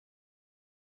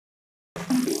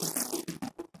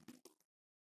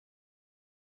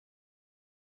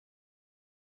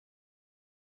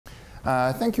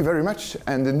Thank you very much,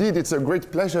 and indeed it's a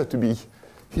great pleasure to be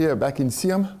here back in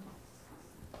Siam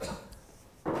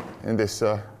in this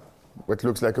what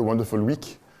looks like a wonderful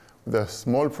week, with a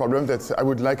small problem that I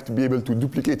would like to be able to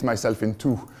duplicate myself in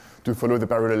two to follow the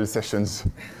parallel sessions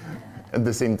at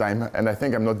the same time, and I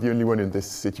think I'm not the only one in this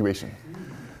situation.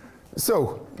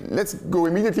 So let's go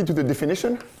immediately to the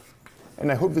definition,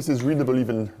 and I hope this is readable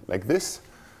even like this.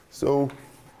 So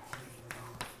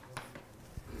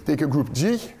take a group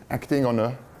G acting on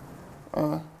a,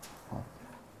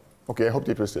 okay, I hoped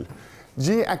it was still.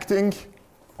 G acting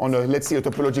on a, let's say, a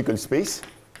topological space.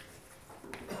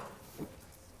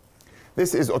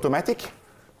 This is automatic.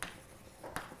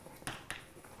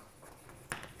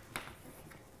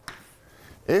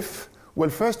 If, well,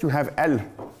 first you have L,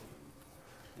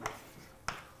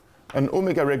 an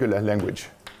omega regular language.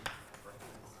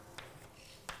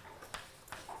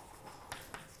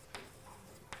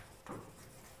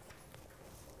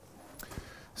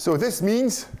 So this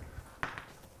means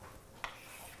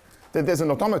that there's an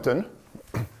automaton.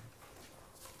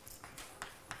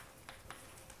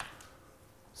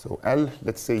 So L,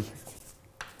 let's say,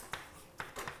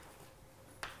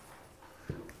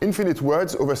 infinite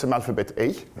words over some alphabet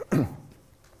A.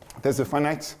 There's a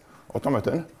finite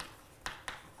automaton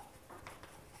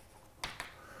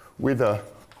with a,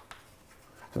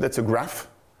 so that's a graph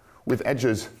with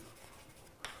edges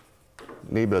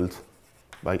labeled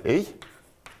by A,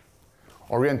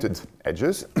 oriented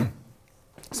edges,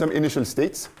 some initial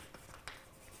states,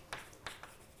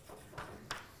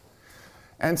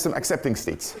 and some accepting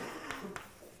states.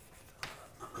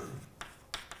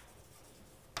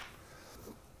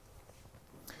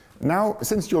 Now,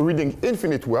 since you're reading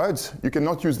infinite words, you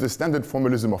cannot use the standard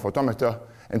formalism of automata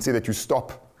and say that you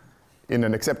stop in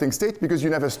an accepting state, because you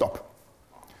never stop.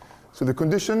 So the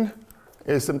condition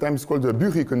is sometimes called the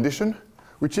Bury condition,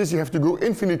 which is you have to go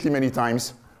infinitely many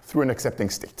times through an accepting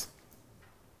state.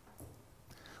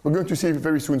 We're going to see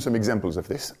very soon some examples of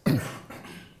this.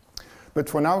 But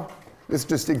for now, let's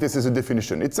just take this as a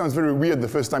definition. It sounds very weird the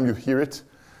first time you hear it,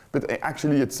 but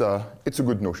actually it's a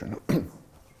good notion.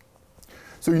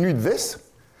 So you need this.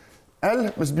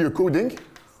 L must be a coding.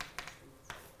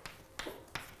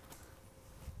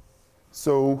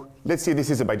 So let's say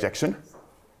this is a bijection.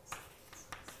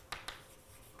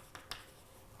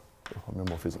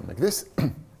 Homomorphism like this.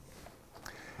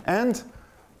 And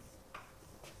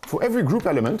for every group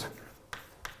element,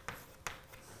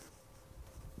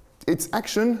 its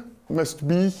action must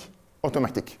be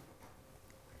automatic.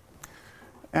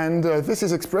 And this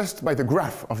is expressed by the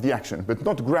graph of the action, but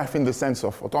not graph in the sense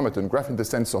of automaton, graph in the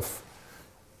sense of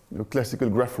classical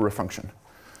graph for a function.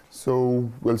 So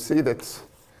we'll say that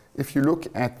if you look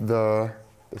at the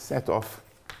set of,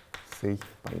 say,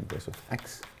 pi inverse of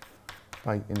x,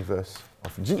 pi inverse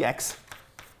of gx,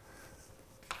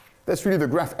 that's really the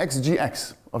graph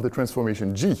xgx of the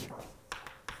transformation G.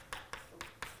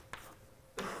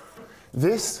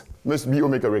 This must be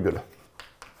omega regular.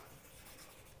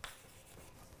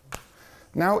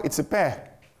 Now it's a pair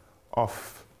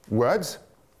of words.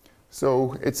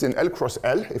 So it's in L cross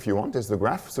L, if you want, as the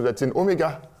graph. So that's in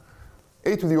omega,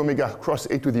 a to the omega cross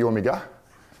a to the omega.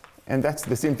 And that's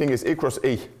the same thing as a cross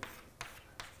a,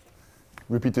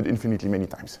 repeated infinitely many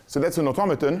times. So that's an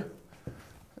automaton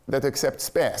that accepts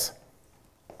pairs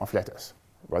of letters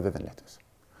rather than letters.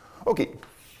 Okay,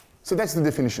 so that's the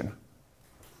definition.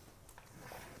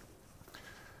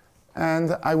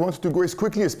 And I want to go as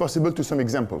quickly as possible to some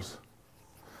examples.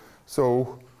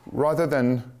 So rather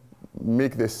than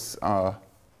make this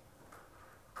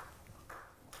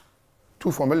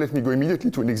too formal, let me go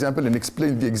immediately to an example and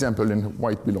explain the example and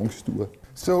why it belongs to.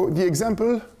 So the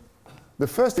example, the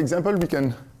first example we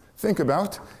can think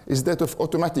about is that of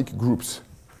automatic groups.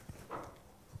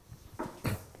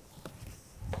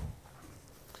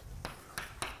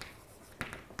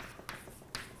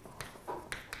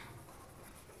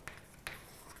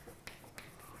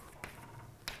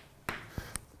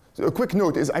 So a quick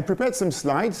note is I prepared some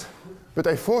slides, but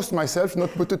I forced myself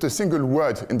not to put a single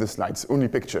word in the slides, only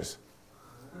pictures.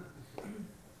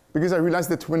 Because I realized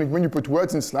that when you put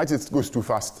words in slides, it goes too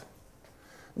fast.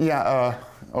 Yeah,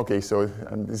 okay, so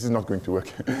this is not going to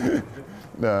work.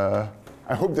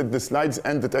 I hope that the slides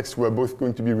and the text were both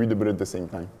going to be readable at the same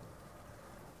time.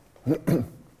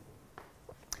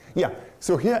 Yeah,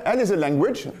 so here L is a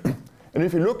language, and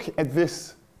if you look at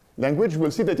this language,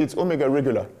 we'll see that it's omega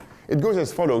regular. It goes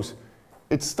as follows.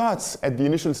 It starts at the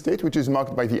initial state, which is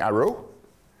marked by the arrow.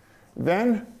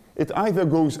 Then it either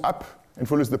goes up and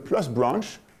follows the plus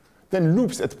branch, then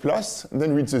loops at plus, and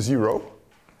then reads a 0.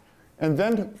 And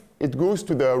then it goes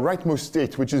to the rightmost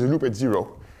state, which is a loop at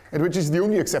 0, and which is the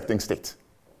only accepting state.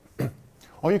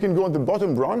 Or you can go on the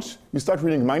bottom branch, you start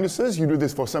reading minuses, you do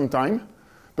this for some time,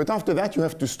 but after that you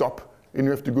have to stop and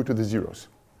you have to go to the zeros.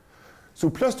 So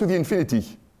plus to the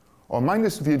infinity or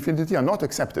minus to the infinity are not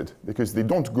accepted because they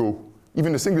don't go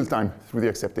even a single time through the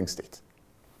accepting state.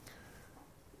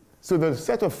 So the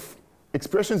set of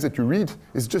expressions that you read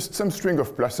is just some string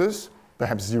of pluses,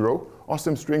 perhaps 0, or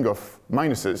some string of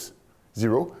minuses,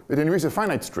 0, but anyway it's a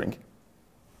finite string.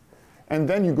 And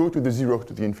then you go to the 0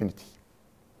 to the infinity.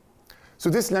 So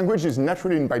this language is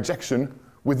naturally in bijection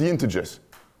with the integers,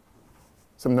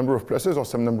 some number of pluses or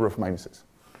some number of minuses.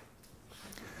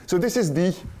 So this is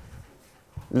the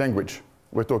language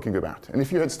we're talking about. And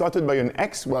if you had started by an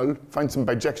x, well, find some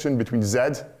bijection between z,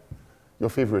 your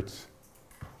favorite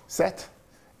set,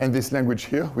 and this language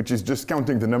here, which is just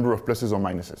counting the number of pluses or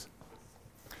minuses.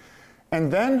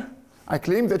 And then I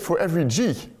claim that for every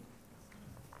g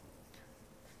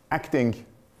acting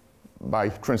by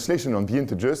translation on the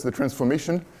integers, the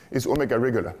transformation is omega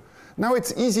regular. Now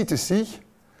it's easy to see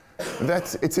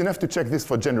that it's enough to check this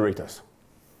for generators.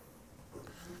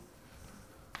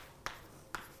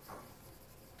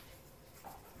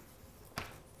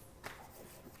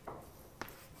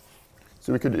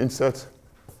 So we could insert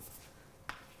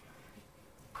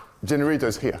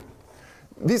generators here.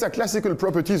 These are classical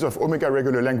properties of omega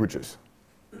regular languages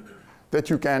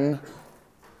that you can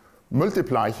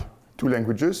multiply two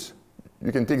languages.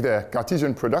 You can take their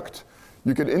Cartesian product.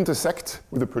 You can intersect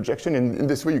with a projection. And in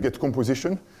this way, you get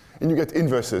composition. And you get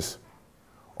inverses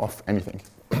of anything.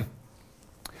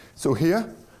 So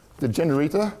here, the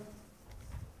generator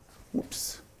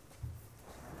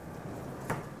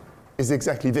is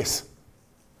exactly this.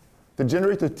 The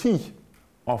generator T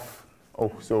of,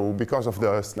 so because of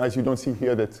the slides, you don't see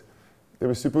here that there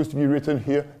was supposed to be written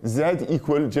here, Z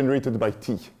equal generated by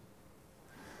T.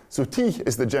 So T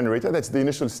is the generator, that's the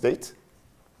initial state.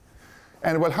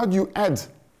 And well, how do you add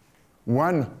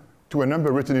 1 to a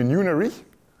number written in unary?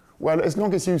 Well, as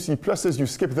long as you see pluses, you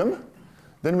skip them.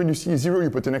 Then when you see 0, you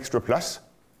put an extra plus,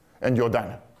 and you're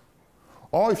done.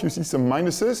 Or if you see some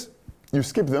minuses, you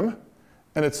skip them,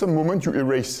 and at some moment you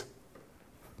erase.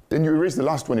 Then you erase the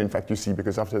last one, in fact, you see,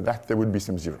 because after that there would be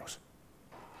some zeros.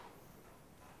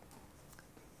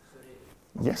 Sorry.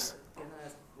 Yes? Can I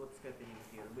ask what's happening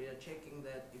here? We are checking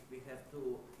that if we have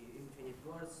two infinite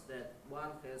words, that one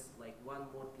has like one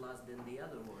more plus than the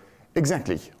other word.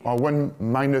 Exactly, or one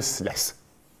minus less.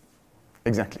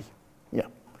 Exactly, yeah.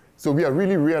 So we are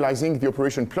really realizing the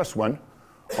operation +1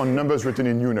 on numbers written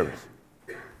in unary.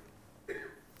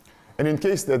 And in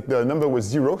case that the number was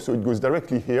 0, so it goes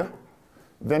directly here,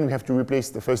 then we have to replace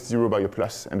the first 0 by a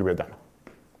plus, and we're done.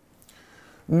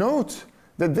 Note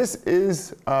that this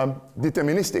is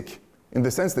deterministic in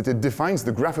the sense that it defines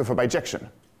the graph of a bijection.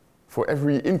 For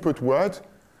every input word,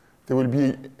 there will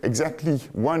be exactly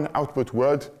one output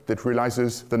word that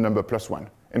realizes the number +1,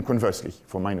 and conversely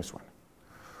for -1.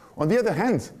 On the other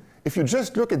hand, if you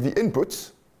just look at the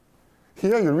inputs,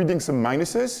 here you're reading some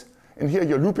minuses, and here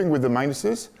you're looping with the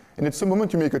minuses, and at some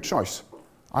moment you make a choice.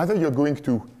 Either you're going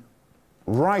to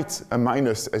write a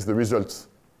minus as the result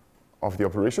of the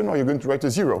operation, or you're going to write a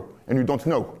 0, and you don't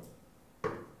know.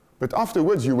 But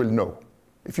afterwards you will know.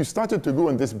 If you started to go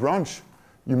on this branch,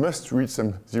 you must read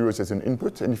some zeros as an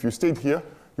input, and if you stayed here,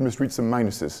 you must read some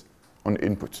minuses on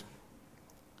input.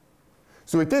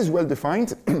 So it is well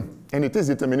defined, and it is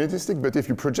deterministic, but if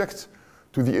you project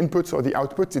to the inputs or the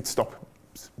outputs, it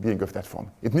stops being of that form.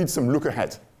 It needs some look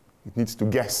ahead. It needs to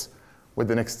guess what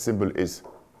the next symbol is.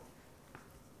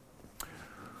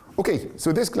 Okay,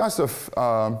 so this class of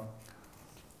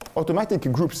automatic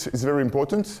groups is very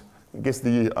important. I guess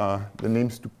the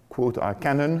names to quote are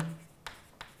Cannon,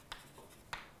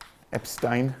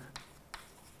 Epstein.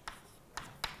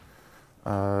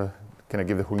 Can I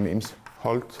give the whole names?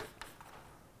 Holt.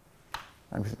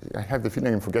 I have the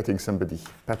feeling I'm forgetting somebody.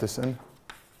 Patterson.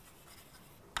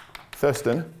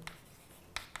 Thurston.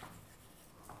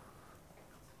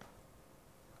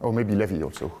 Oh, maybe Levy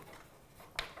also.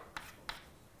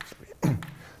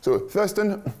 So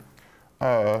Thurston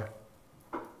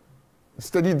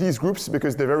studied these groups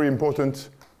because they're very important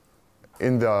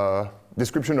in the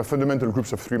description of fundamental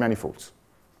groups of three manifolds.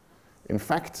 In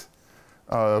fact,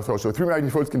 so three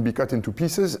manifolds can be cut into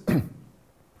pieces,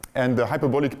 and the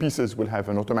hyperbolic pieces will have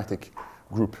an automatic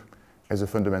group as a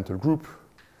fundamental group.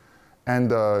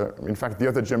 And in fact, the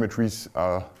other geometries,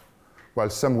 well,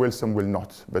 some will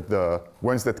not, but the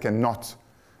ones that cannot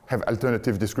have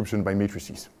alternative description by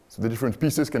matrices. So the different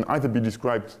pieces can either be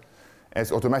described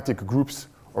as automatic groups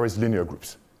or as linear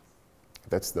groups.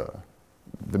 That's the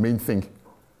main thing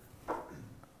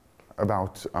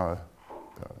about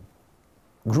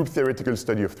group theoretical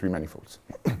study of three manifolds.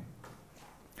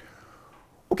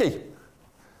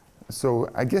 So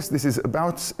I guess this is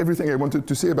about everything I wanted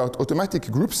to say about automatic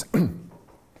groups.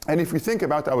 And if we think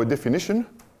about our definition,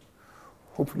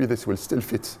 hopefully this will still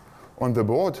fit on the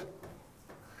board.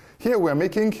 Here we're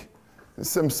making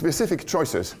some specific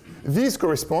choices. These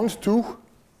correspond to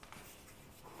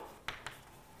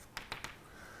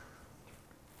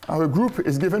our group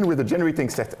is given with a generating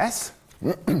set S.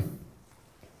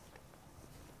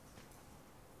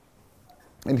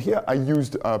 And here I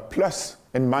used plus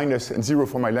and minus and 0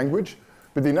 for my language,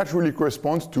 but they naturally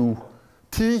correspond to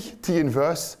T, T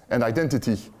inverse, and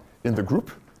identity in the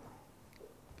group.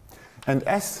 And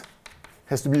S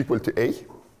has to be equal to A.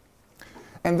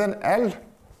 And then L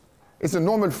is a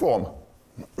normal form.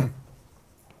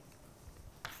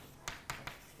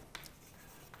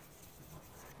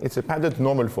 It's a padded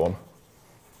normal form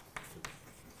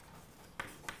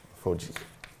for G.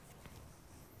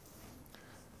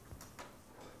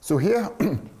 So here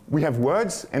we have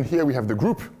words, and here we have the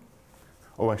group.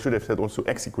 Oh, I should have said also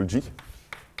X equal G.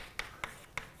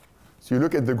 So you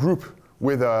look at the group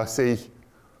with a, say,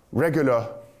 regular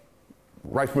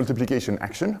right multiplication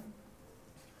action.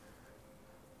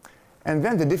 And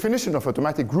then the definition of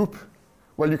automatic group,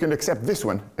 well, you can accept this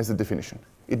one as a definition.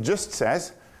 It just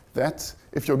says that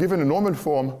if you're given a normal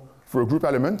form for a group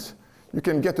element, you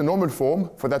can get a normal form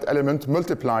for that element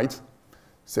multiplied,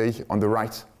 say, on the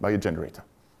right by a generator.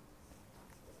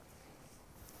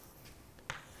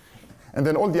 And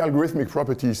then all the algorithmic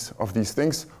properties of these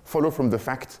things follow from the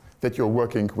fact that you're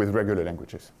working with regular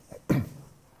languages.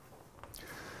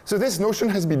 So this notion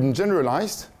has been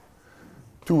generalized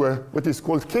to what is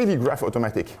called Cayley graph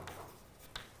automatic.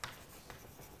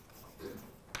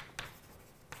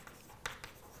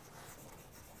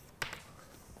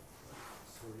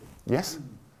 Sorry. Yes?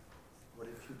 What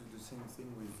if you do the same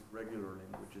thing with regular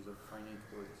languages of finite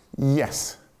words?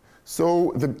 Yes.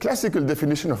 So the classical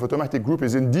definition of automatic group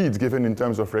is indeed given in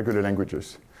terms of regular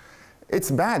languages. It's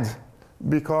bad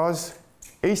because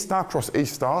A star cross A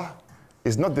star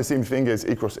is not the same thing as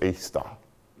A cross A star.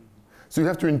 So you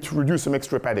have to introduce some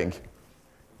extra padding.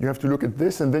 You have to look at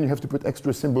this, and then you have to put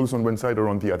extra symbols on one side or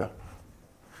on the other.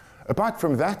 Apart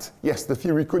from that, yes, the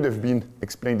theory could have been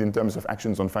explained in terms of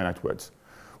actions on finite words.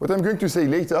 What I'm going to say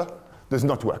later does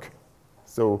not work.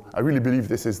 So I really believe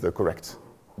this is the correct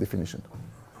definition.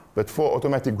 But for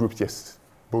automatic groups, yes,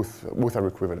 both are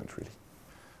equivalent,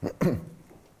 really.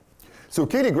 So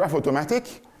Cayley graph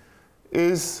automatic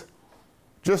is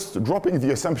just dropping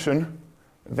the assumption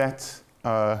that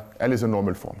L is a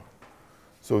normal form.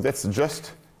 So that's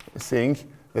just saying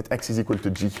that X is equal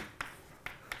to G,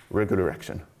 regular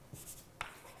action.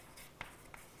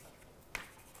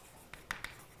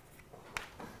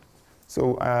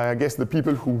 So I guess the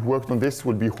people who worked on this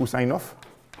would be Husainov,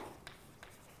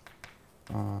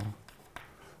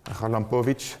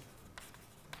 Harlampovich.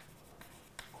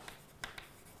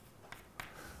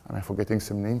 Am I forgetting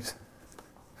some names?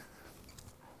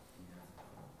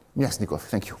 Myasnikov,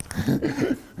 thank you.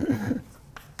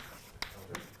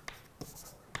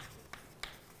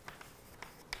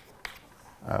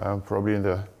 Probably in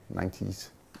the 90s.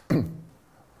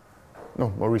 No,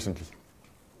 more recently.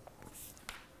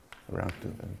 Around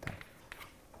 2010.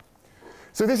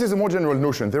 So this is a more general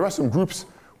notion. There are some groups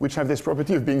which have this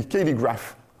property of being Cayley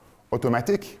graph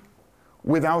automatic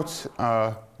without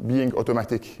being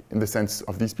automatic in the sense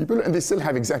of these people, and they still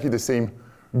have exactly the same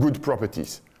good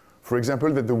properties. For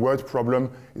example, that the word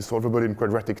problem is solvable in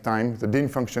quadratic time, the Dehn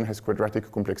function has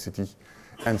quadratic complexity,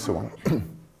 and so on.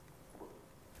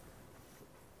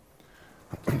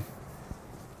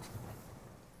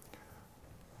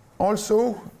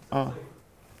 Also,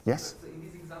 yes? So in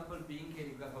this example, being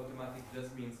Cayley graph automatic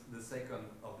just means the second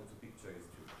of the two pictures is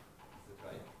true. Is that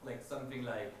right? Like something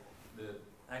like the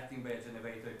acting by a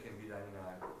generator can be done in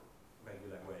a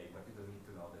regular way, but you don't need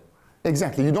to know that.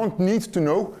 Exactly. You don't need to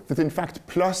know that, in fact,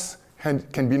 plus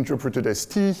can be interpreted as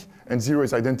T, and 0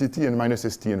 is identity, and minus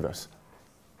is T inverse.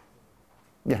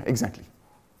 Yeah, exactly.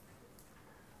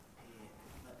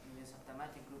 But in this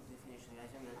automatic group definition, I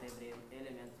think that every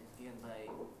element is given by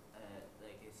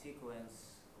like a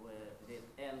sequence that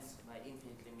ends by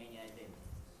infinitely many identities.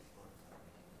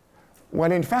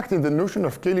 Well, in fact, in the notion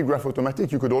of Cayley graph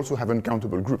automatic, you could also have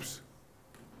uncountable groups.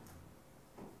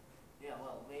 Yeah,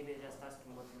 well, maybe just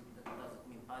asking what does it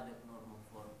mean padded normal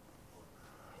form?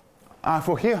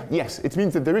 For here, yes, it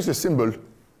means that there is a symbol.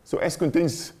 So S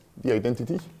contains the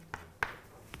identity.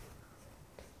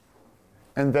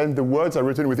 And then the words are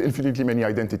written with infinitely many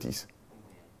identities.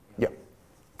 Yeah,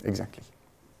 exactly.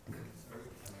 Sorry,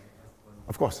 can I ask one?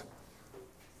 Of course.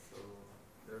 So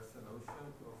there's a notion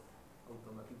of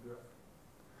automatic graph,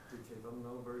 which I don't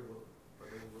know very well, but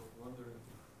I was wondering.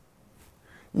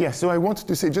 Yeah, so I wanted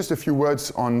to say just a few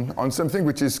words on something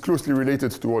which is closely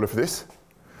related to all of this,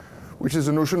 which is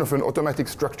the notion of an automatic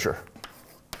structure.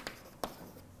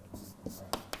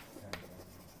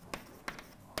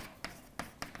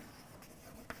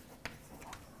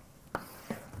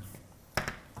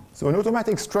 So an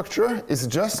automatic structure is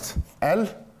just L,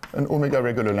 an omega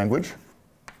regular language,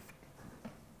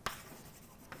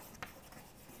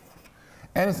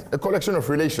 and a collection of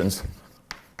relations.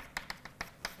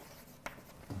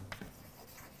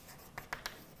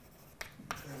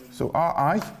 So Ri.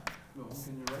 Laurent,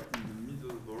 can you write in the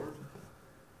middle board?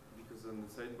 Because on the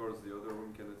sideboards the other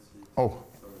one cannot see it. Oh.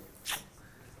 Sorry.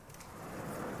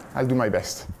 I'll do my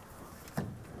best.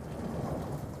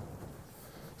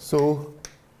 So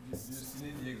Do you still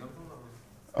need the example?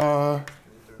 Or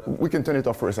we can turn it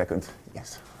off for a second.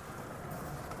 Yes.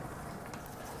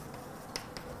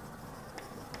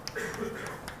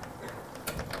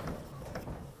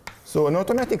 So an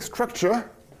automatic structure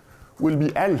will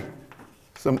be L,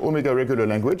 some omega regular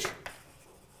language,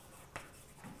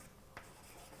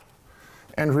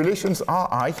 and relations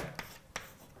Ri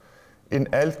in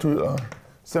L to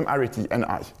some arity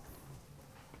Ni.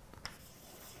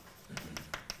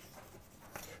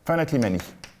 Finitely many.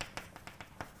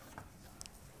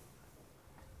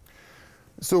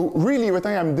 So really what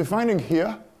I am defining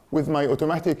here with my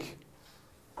automatic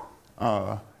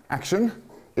action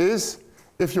is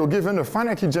if you're given a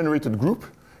finitely generated group,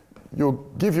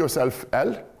 you give yourself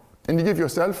L, and you give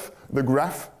yourself the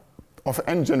graph of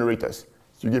n generators.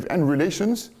 So you give n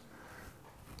relations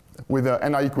with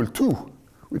ni equal 2,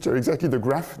 which are exactly the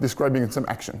graph describing some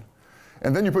action.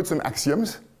 And then you put some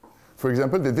axioms, for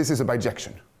example, that this is a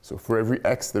bijection. So for every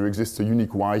x, there exists a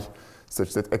unique y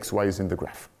such that xy is in the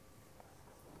graph.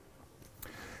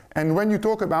 And when you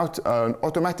talk about an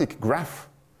automatic graph,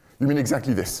 you mean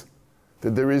exactly this,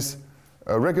 that there is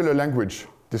a regular language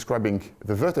describing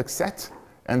the vertex set,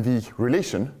 and the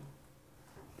relation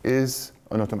is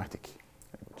an automatic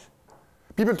language.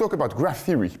 People talk about graph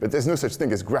theory, but there's no such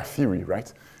thing as graph theory,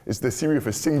 right? It's the theory of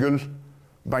a single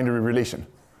binary relation.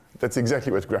 That's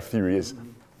exactly what graph theory is.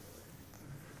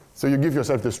 So you give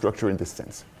yourself the structure in this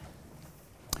sense.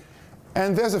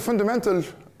 And there's a fundamental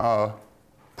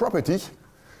property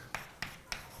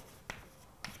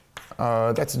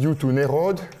that's due to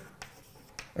Nerod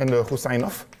and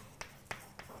Hoseinov.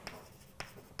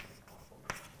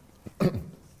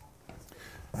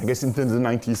 I guess in the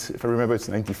 90s, if I remember, it's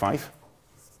 95,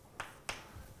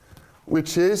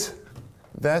 which is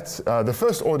that the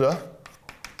first order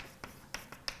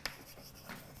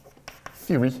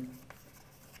theory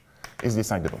is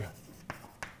decidable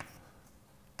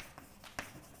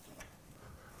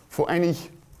for any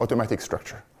automatic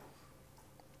structure.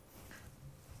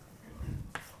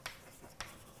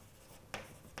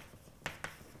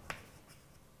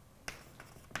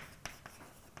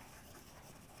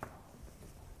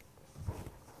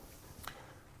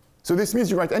 So this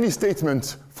means you write any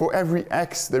statement for every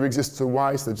x, there exists a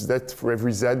y such that for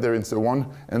every z there and so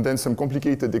on, and then some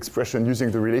complicated expression using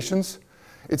the relations.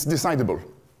 It's decidable,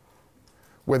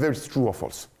 whether it's true or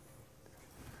false.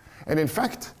 And in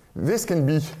fact, this can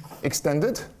be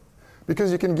extended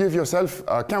because you can give yourself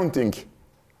counting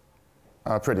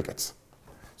predicates.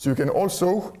 So you can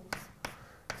also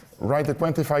write the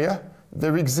quantifier,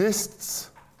 there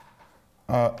exists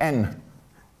n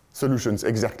solutions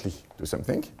exactly to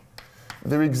something.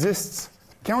 There exists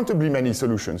countably many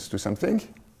solutions to something.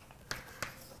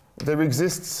 There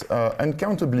exists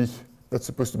uncountably, that's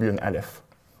supposed to be an Aleph.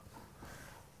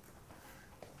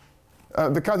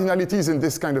 The cardinalities in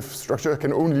this kind of structure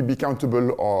can only be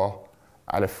countable or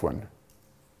Aleph 1.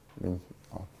 I mean,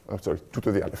 sorry, 2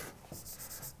 to the Aleph.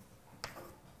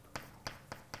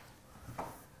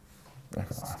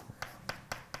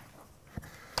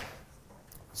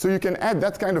 So you can add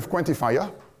that kind of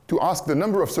quantifier to ask the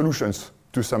number of solutions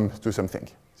to something.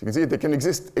 So you can see there can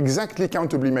exist exactly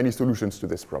countably many solutions to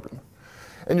this problem.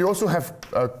 And you also have,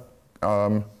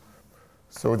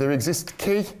 so there exist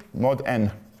k mod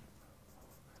n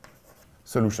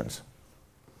solutions.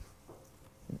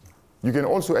 You can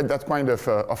also add that kind of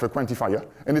a quantifier,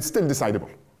 and it's still decidable.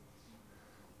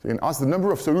 So you can ask the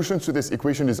number of solutions to this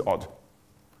equation is odd.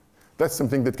 That's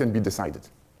something that can be decided.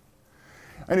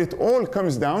 And it all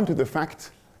comes down to the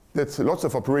fact that lots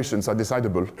of operations are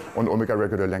decidable on omega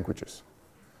regular languages.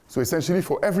 So essentially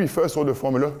for every first order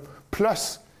formula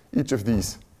plus each of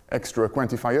these extra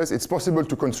quantifiers, it's possible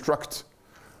to construct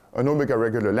an omega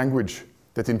regular language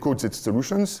that encodes its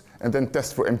solutions and then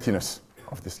test for emptiness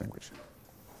of this language.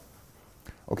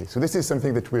 Okay, so this is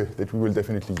something that we will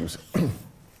definitely use.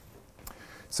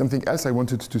 Something else I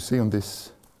wanted to say on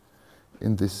this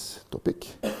in this topic?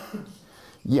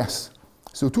 Yes.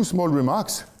 So two small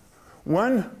remarks.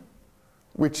 One,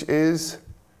 which is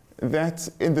that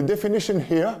in the definition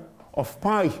here of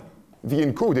pi, the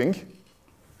encoding,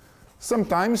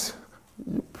 sometimes,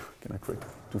 can I try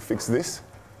to fix this?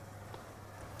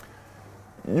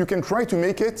 You can try to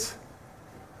make it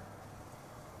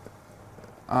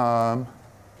more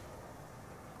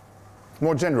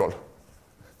general.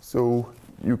 So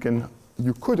you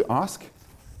could ask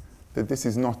that this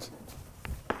is not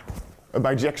a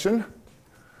bijection,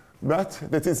 but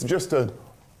that it's just an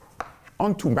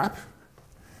onto map,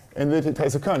 and that it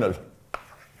has a kernel,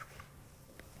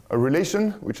 a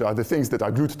relation, which are the things that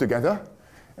are glued together,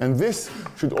 and this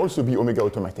should also be omega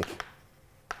automatic.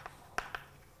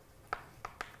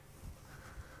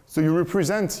 So you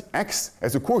represent X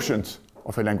as a quotient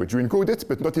of a language. You encode it,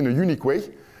 but not in a unique way,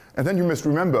 and then you must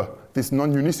remember this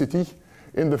non-unicity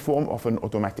in the form of an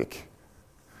automatic.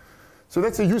 So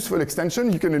that's a useful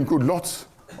extension. You can encode lots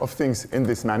of things in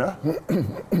this manner.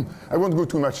 I won't go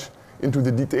too much into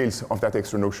the details of that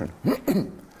extra notion. But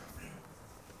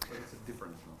it's a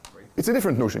different notion, right? It's a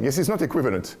different notion. Yes, it's not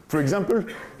equivalent. For example,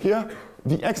 here,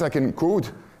 the X I can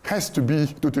encode has to be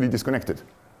totally disconnected.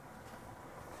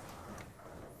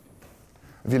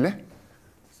 Ville?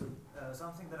 So,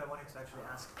 something that I wanted to actually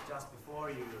ask just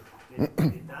before you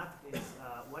did that is,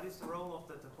 what is the role of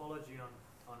the topology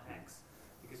on X?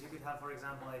 Because you could have, for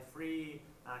example, a free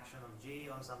action on G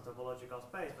on some topological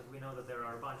space, but we know that there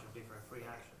are a bunch of different free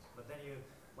actions. But then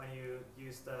when you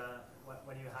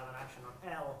have an action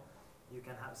on L, you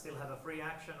can still have a free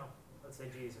action of, let's say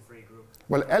G is a free group.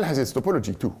 Well, L has its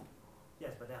topology too.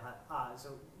 Yes, but so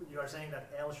you are saying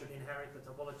that L should inherit the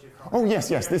topology from... Oh,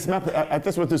 yes, yes, this map,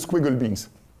 that's what the squiggle means.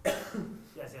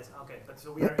 Yes, okay, but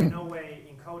so we are in no way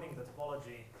encoding the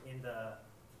topology in the...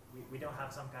 We don't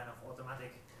have some kind of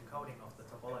automatic encoding of the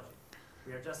topology.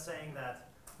 We are just saying that...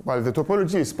 Well, the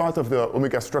topology is part of the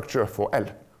omega structure for L.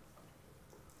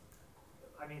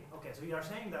 I mean, okay, so you are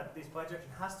saying that this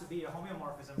bijection has to be a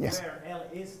homeomorphism Yes.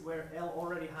 where L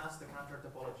already has the counter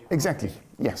topology. Exactly,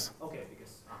 yes. Okay,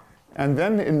 because... And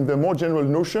then in the more general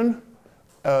notion,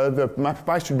 the map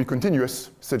pi should be continuous,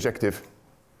 surjective,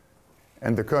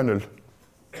 and the kernel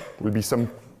will be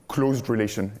some closed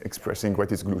relation expressing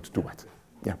what is glued to what.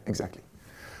 Yeah, exactly.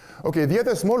 Okay, the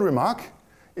other small remark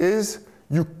is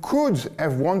you could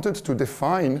have wanted to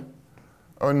define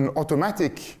an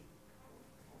automatic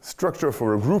structure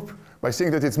for a group by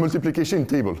saying that its multiplication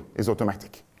table is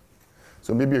automatic.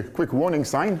 So maybe a quick warning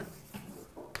sign.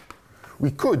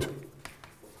 We could,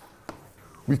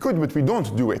 but we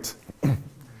don't do it.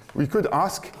 We could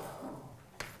ask,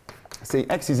 say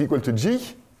X is equal to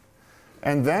G,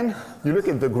 and then you look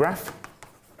at the graph,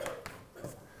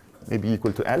 maybe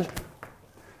equal to L.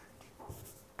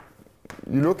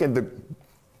 You look at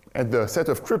the set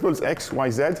of triples X, Y,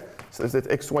 Z, such that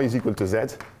XY is equal to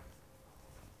Z.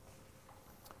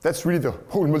 That's really the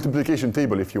whole multiplication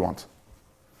table if you want.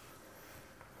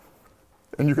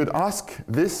 And you could ask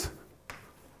this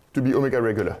to be omega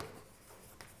regular.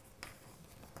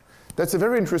 That's a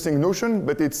very interesting notion,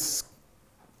 but it's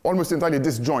almost entirely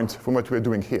disjoint from what we're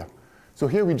doing here. So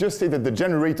here we just say that the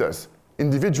generators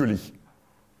individually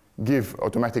give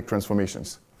automatic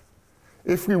transformations.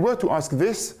 If we were to ask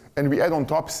this, and we add on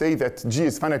top, say that G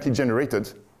is finitely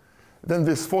generated, then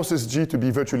this forces G to be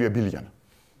virtually a billion.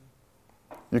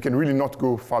 You can really not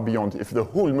go far beyond if the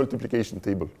whole multiplication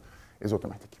table is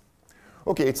automatic.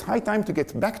 Okay, it's high time to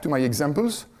get back to my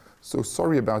examples. So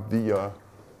sorry about the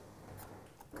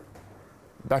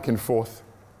back and forth.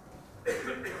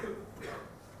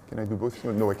 Can I do both?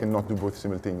 No, I cannot do both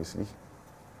simultaneously.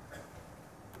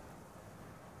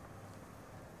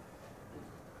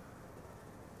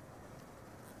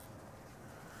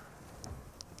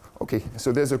 Okay,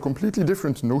 so there's a completely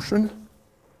different notion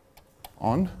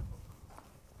on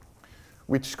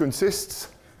which consists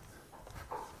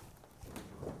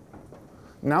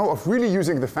now of really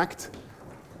using the fact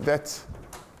that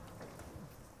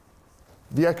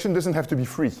the action doesn't have to be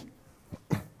free.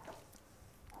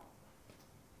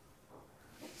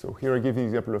 So here I give the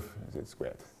example of Z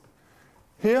squared.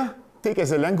 Here, take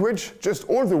as a language just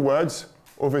all the words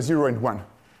over 0 and 1.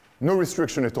 No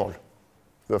restriction at all.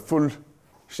 The full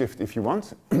shift if you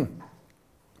want.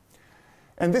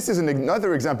 And this is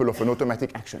another example of an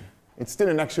automatic action. It's still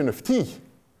an action of T.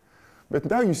 But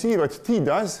now you see what T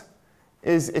does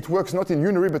is it works not in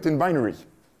unary but in binary.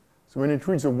 So when it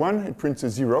reads a 1, it prints a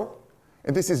 0.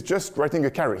 And this is just writing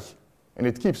a carry. And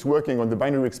it keeps working on the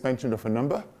binary expansion of a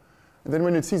number. And then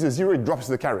when it sees a 0, it drops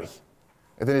the carry.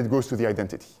 And then it goes to the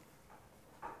identity.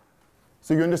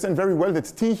 So you understand very well that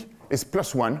T is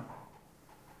 +1.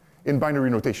 in binary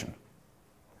notation.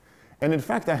 And in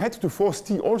fact, I had to force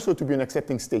t also to be an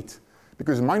accepting state,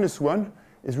 because -1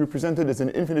 is represented as an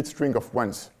infinite string of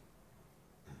 1s,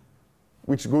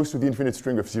 which goes to the infinite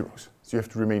string of 0s. So you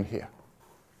have to remain here.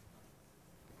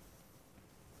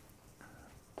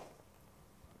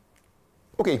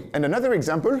 Okay, and another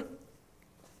example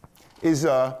is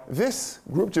this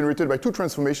group generated by two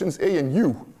transformations, A and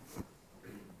U,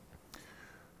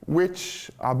 which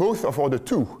are both of order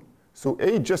 2. So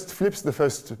A just flips the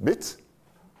first bit.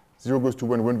 0 goes to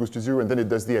 1, 1 goes to 0, and then it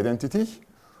does the identity.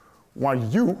 While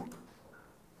U,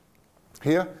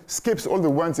 here, skips all the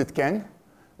 1s it can,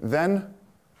 then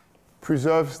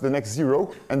preserves the next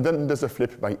 0, and then does a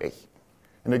flip by A.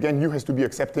 And again, U has to be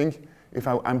accepting if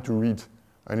I am to read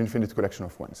an infinite collection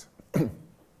of 1s.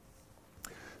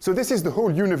 So this is the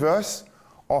whole universe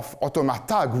of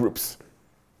automata groups,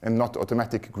 and not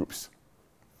automatic groups.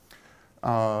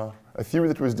 A theory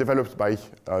that was developed by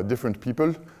different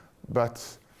people,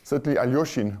 but certainly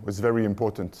Alyoshin was very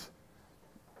important.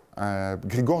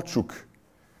 Grigorchuk,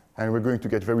 and we're going to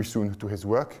get very soon to his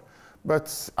work. But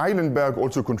Eilenberg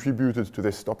also contributed to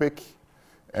this topic,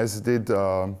 as did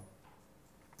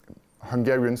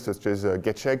Hungarians such as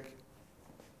Gecek.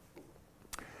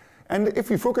 And if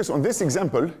we focus on this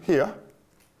example here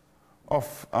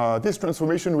of this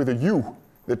transformation with a U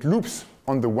that loops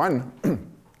on the 1,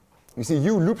 you see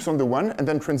U loops on the 1 and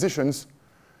then transitions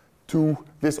to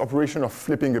this operation of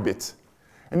flipping a bit.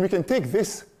 And we can take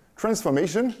this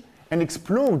transformation and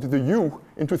explode the U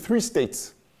into 3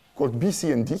 states called B,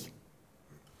 C, and D.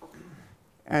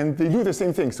 And they do the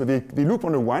same thing. So they loop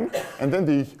on a 1, and then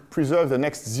they preserve the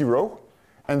next 0.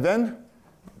 And then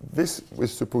this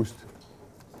was supposed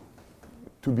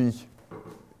to be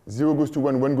 0 goes to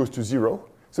 1, 1 goes to 0.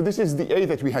 So this is the A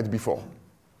that we had before.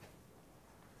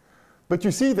 But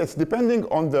you see that depending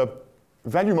on the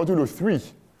value modulo 3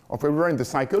 of where we are in the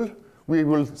cycle, we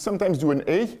will sometimes do an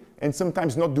A and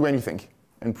sometimes not do anything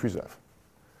and preserve.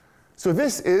 So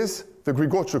this is the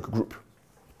Grigorchuk group.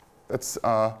 That's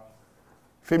a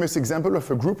famous example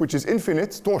of a group which is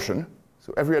infinite torsion.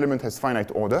 So every element has finite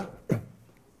order.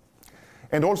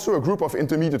 And also a group of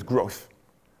intermediate growth.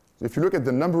 So if you look at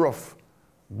the number of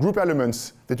group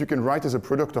elements that you can write as a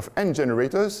product of n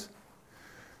generators,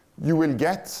 you will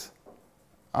get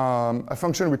a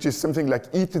function which is something like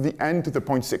e to the n to the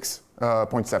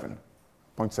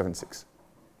 0.76.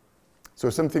 So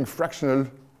something fractional,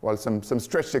 well, some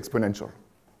stretched exponential.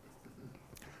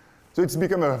 So it's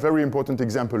become a very important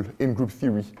example in group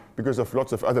theory because of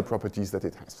lots of other properties that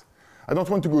it has. I don't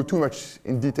want to go too much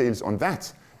in details on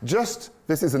that. Just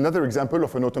this is another example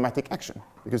of an automatic action,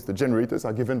 because the generators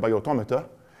are given by automata.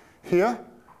 Here,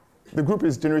 the group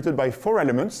is generated by 4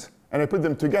 elements, and I put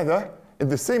them together in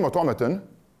the same automaton,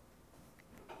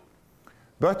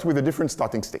 but with a different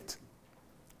starting state.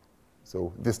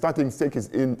 So the starting state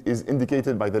is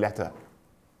indicated by the letter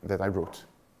that I wrote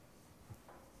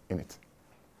in it.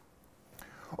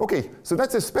 Okay, so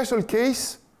that's a special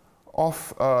case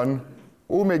of an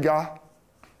omega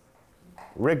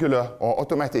regular or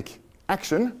automatic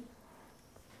action.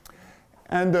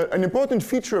 And an important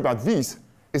feature about these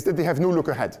is that they have no look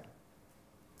ahead.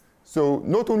 So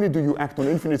not only do you act on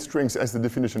infinite strings as the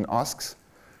definition asks,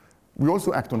 we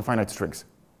also act on finite strings.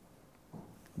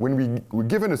 When we're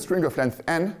given a string of length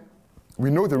n,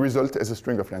 we know the result as a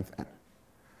string of length n.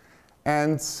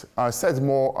 And said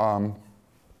more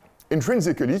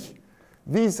intrinsically,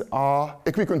 these are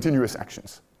equicontinuous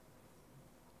actions.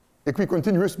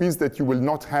 Equicontinuous means that you will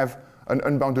not have an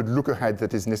unbounded look-ahead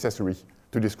that is necessary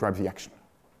to describe the action.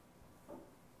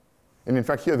 And in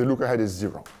fact, here the look-ahead is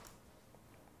 0.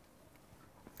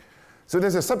 So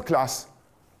there's a subclass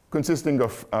consisting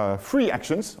of free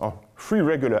actions, or free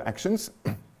regular actions.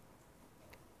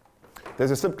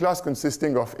 There's a subclass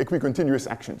consisting of equicontinuous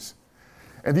actions.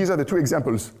 And these are the 2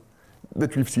 examples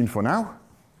that we've seen for now.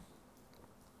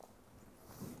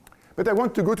 But I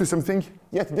want to go to something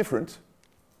yet different,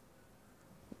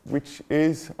 which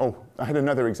is, oh, I had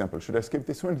another example. Should I skip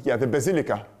this one? Yeah, the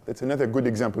basilica. That's another good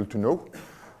example to know.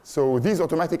 So these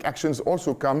automatic actions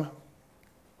also come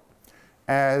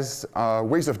as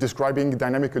ways of describing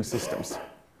dynamical systems.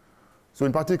 So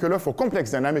in particular, for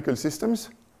complex dynamical systems,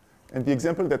 and the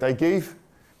example that I gave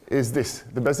is this.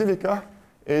 The basilica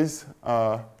is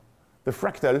the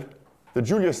fractal, the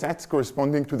Julia set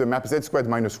corresponding to the map z squared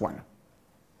minus 1.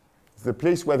 It's the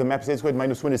place where the map z squared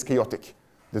minus 1 is chaotic.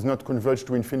 Does not converge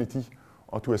to infinity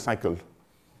or to a cycle,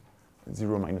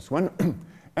 0, minus 1.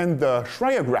 And the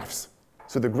Schreier graphs,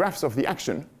 so the graphs of the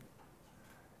action,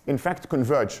 in fact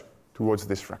converge towards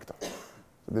this fractal. So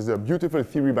there's a beautiful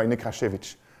theory by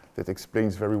Nekrashevich that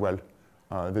explains very well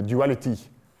the duality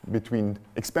between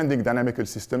expanding dynamical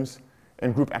systems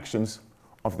and group actions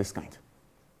of this kind.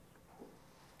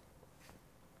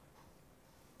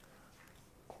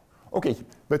 Okay,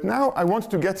 but now I want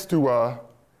to get to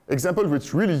examples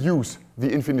which really use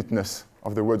the infiniteness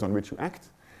of the words on which you act.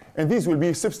 And these will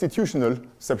be substitutional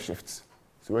subshifts.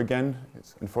 So again,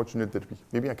 it's unfortunate that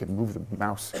maybe I can move the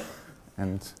mouse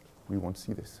and we won't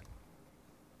see this.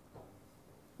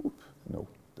 Oop, no,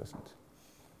 it doesn't.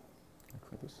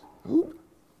 Like this. Oop.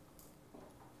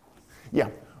 Yeah,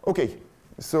 okay.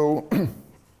 So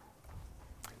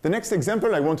the next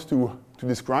example I want to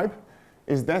describe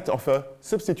is that of a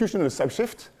substitutional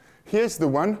subshift. Here's the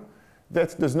one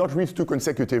that does not read two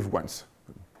consecutive ones.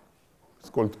 It's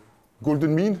called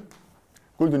golden mean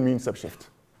subshift.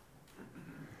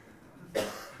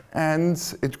 And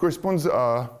it corresponds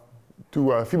to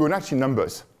Fibonacci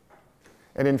numbers.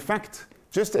 And in fact,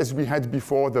 just as we had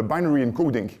before the binary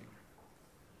encoding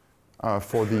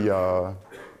for the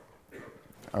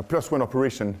 +1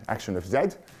 operation action of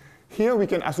Z, here we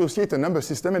can associate a number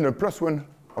system and a +1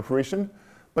 operation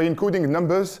by encoding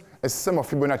numbers as sum of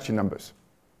Fibonacci numbers.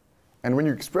 And when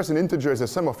you express an integer as a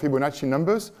sum of Fibonacci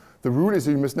numbers, the rule is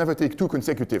you must never take two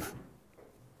consecutive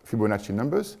Fibonacci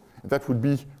numbers. That would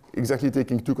be exactly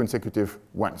taking two consecutive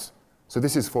ones. So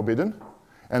this is forbidden.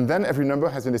 And then every number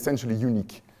has an essentially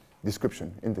unique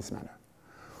description in this manner.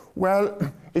 Well,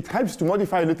 it helps to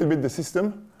modify a little bit the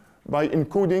system by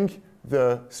encoding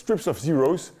the strips of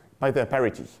zeros by their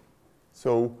parity.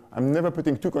 So I'm never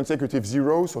putting two consecutive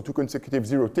zeros or two consecutive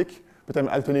 0 tick, but I'm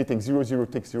alternating 0, 0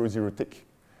 tick, 0, 0 tick.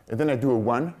 And then I do a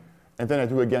 1, and then I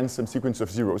do again some sequence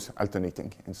of zeros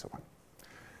alternating, and so on.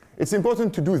 It's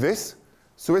important to do this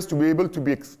so as to be able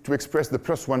to express the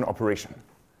 +1 operation.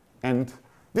 And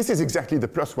this is exactly the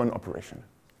 +1 operation.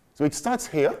 So it starts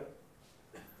here,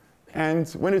 and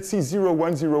when it sees 0,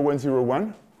 1, 0, 1, 0,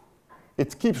 1,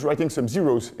 it keeps writing some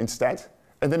zeros instead,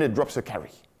 and then it drops a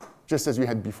carry, just as we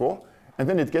had before, and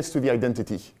then it gets to the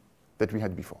identity that we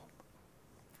had before.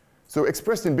 So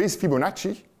expressed in base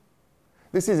Fibonacci,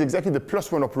 this is exactly the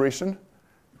 +1 operation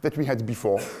that we had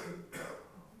before,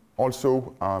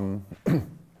 also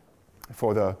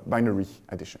for the binary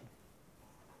addition.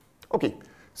 Okay,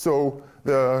 so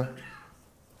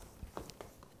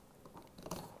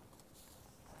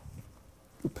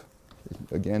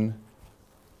again,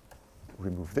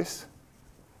 remove this.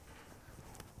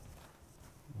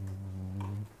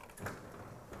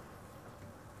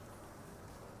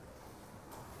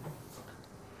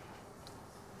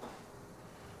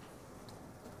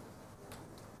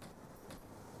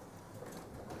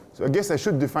 So I guess I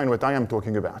should define what I am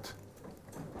talking about.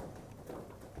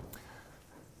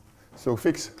 So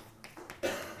fix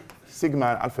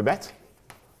sigma alphabet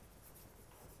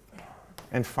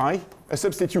and phi a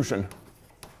substitution.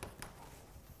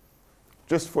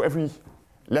 Just for every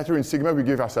letter in sigma, we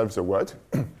give ourselves a word.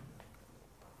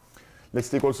 Let's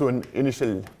take also an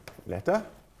initial letter.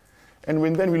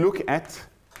 And then we look at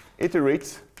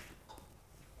iterates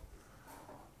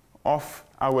of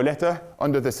our letter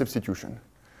under the substitution.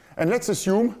 And let's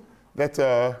assume that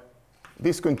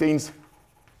this contains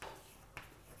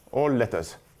all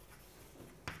letters.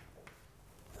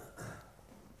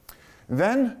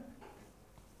 Then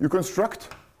you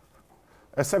construct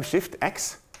a subshift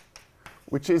X,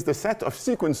 which is the set of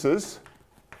sequences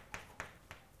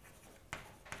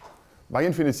by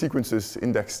infinite sequences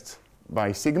indexed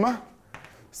by sigma,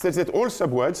 such that all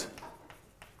subwords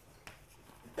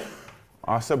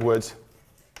are subwords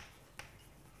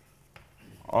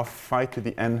of phi to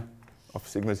the n of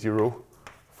sigma 0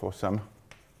 for some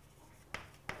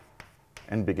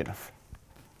n big enough.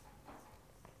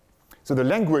 So the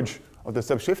language of the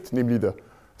subshift, namely the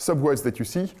subwords that you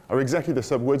see, are exactly the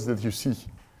subwords that you see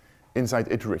inside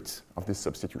iterates of this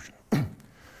substitution.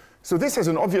 So this has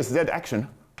an obvious Z action,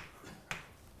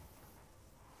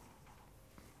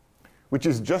 which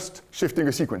is just shifting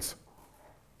a sequence.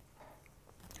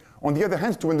 On the other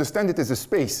hand, to understand it as a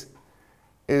space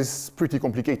is pretty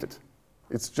complicated.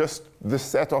 It's just the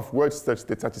set of words that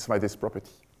satisfy this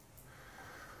property.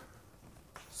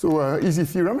 So easy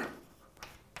theorem,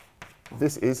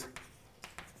 this is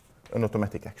an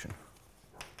automatic action.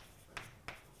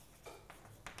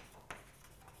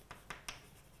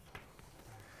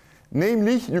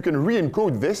 Namely, you can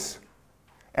re-encode this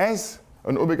as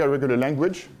an omega regular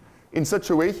language in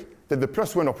such a way that the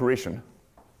 +1 operation.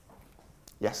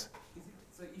 Yes?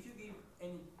 So if you give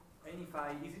any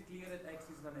phi, is it clear that X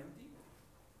is non-empty?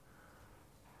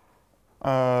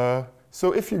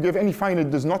 So if you give any phi and it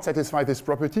does not satisfy this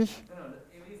property. No,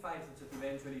 every phi is such that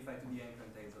eventually phi to the n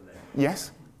contains a letter.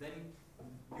 Yes? Then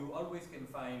you always can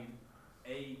find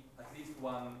at least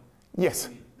one. Yes.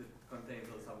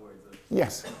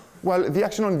 Yes. Well, the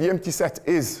action on the empty set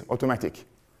is automatic.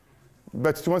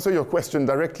 But to answer your question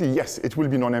directly, yes, it will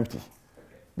be non-empty.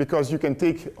 Because you can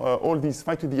take all these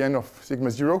phi to the n of sigma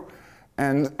 0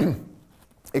 and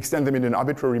extend them in an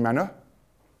arbitrary manner,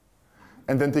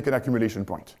 and then take an accumulation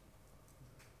point.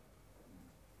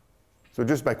 So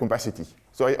just by compacity.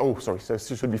 So so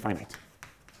it should be finite.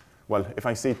 Well, if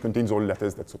I say it contains all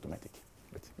letters, that's automatic.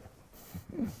 But,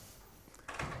 yeah.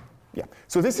 Yeah.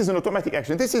 So this is an automatic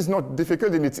action. This is not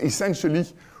difficult, and it's essentially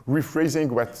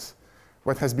rephrasing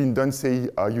what has been done, say,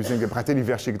 using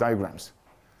Bratelli-Vershik diagrams.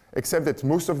 Except that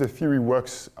most of the theory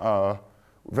works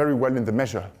very well in the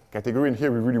measure category, and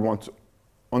here we really want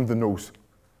on the nose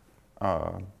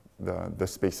the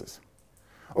spaces.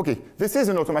 Okay, this is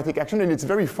an automatic action, and it's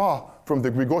very far from the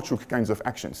Grigorchuk kinds of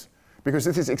actions, because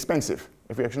this is expensive.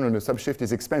 Every action on a subshift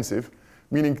is expensive,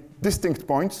 meaning distinct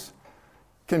points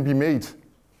can be made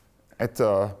at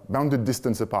a bounded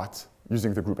distance apart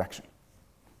using the group action.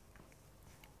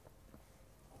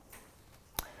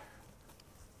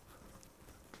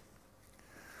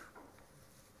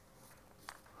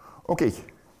 Okay,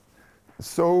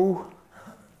 so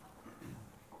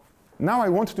now I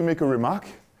want to make a remark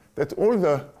that all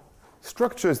the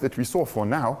structures that we saw for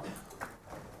now,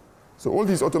 so all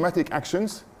these automatic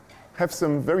actions, have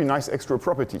some very nice extra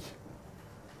property.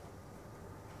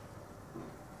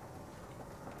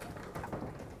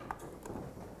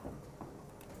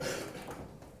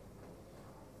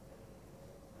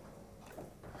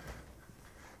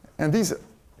 And this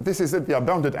is that they are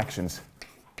bounded actions.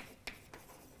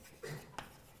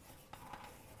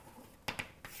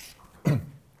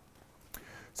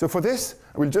 So for this,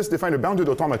 I will just define a bounded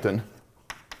automaton.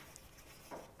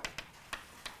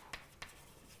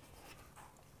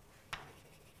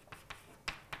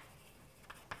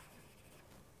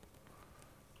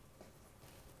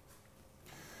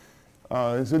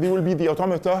 So they will be the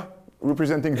automata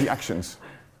representing the actions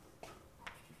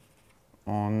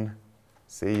on,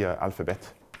 say, alphabet.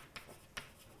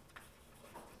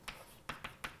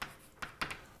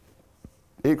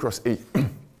 A cross A.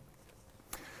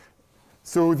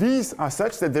 So these are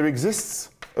such that there exists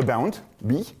a bound,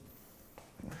 B,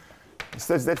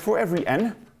 such that for every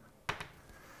n,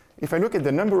 if I look at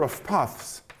the number of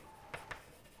paths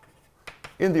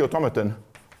in the automaton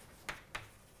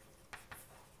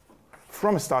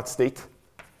from a start state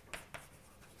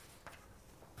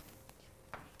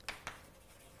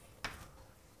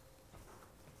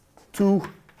to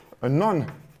a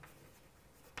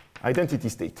non-identity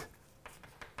state,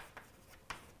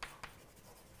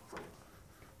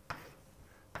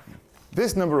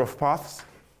 this number of paths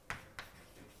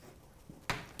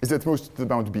is at most the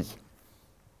bound B.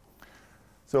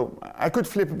 So I could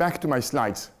flip back to my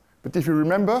slides, but if you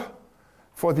remember,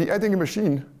 for the adding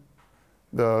machine,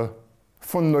 the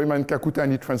von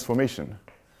Neumann-Kakutani transformation,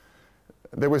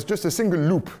 there was just a single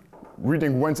loop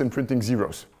reading ones and printing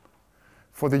zeros.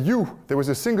 For the U, there was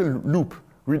a single loop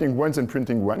reading ones and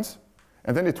printing ones,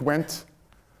 and then it went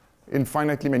in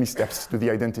finitely many steps to the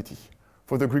identity.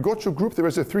 For the Grigorchuk group, there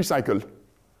was a 3-cycle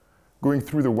going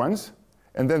through the ones,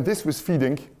 and then this was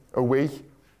feeding away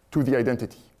to the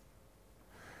identity.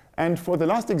 And for the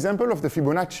last example of the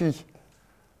Fibonacci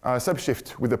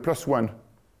subshift with the +1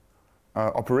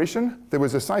 operation, there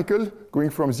was a cycle going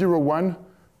from 0, 1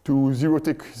 to 0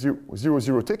 tick, 0,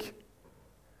 0 tick.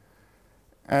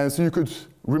 And so you could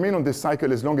remain on this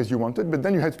cycle as long as you wanted, but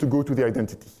then you had to go to the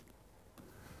identity.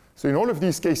 So in all of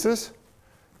these cases,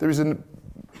 there is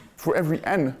for every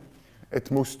n,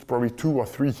 at most probably 2 or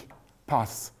 3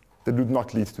 paths that do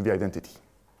not lead to the identity.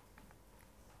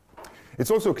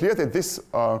 It's also clear that this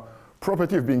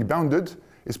property of being bounded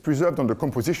is preserved under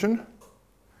composition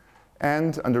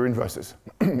and under inverses.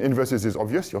 Inverses is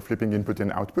obvious, you're flipping input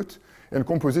and output. And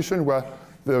composition, where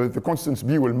the constants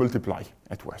b will multiply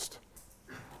at worst.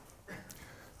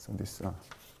 So this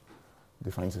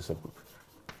defines a subgroup.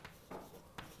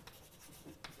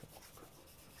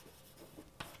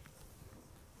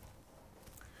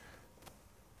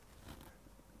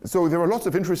 So there are lots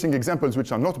of interesting examples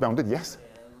which are not bounded, yes? I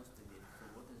lost a bit. So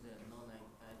what is a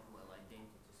non-equal identity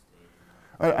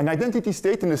state? An identity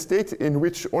state in a state in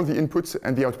which all the inputs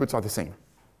and the outputs are the same.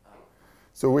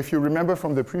 So if you remember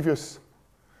from the previous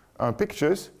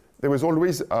pictures, there was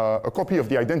always a copy of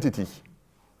the identity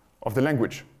of the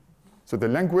language. So the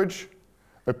language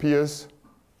appears,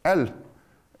 L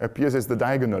appears as the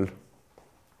diagonal,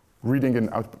 reading and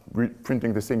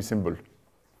printing the same symbol.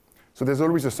 So there's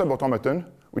always a subautomaton,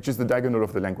 which is the diagonal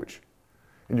of the language.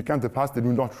 And you count the paths that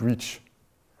do not reach,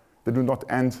 that do not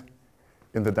end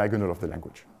in the diagonal of the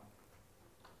language.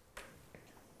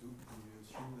 Do you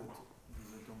assume that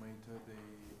these automata, they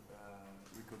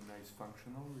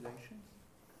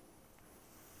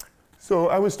So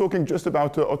I was talking just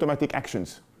about automatic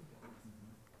actions.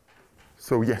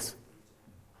 So yes,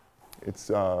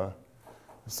 it's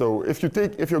so if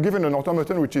you're given an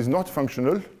automaton which is not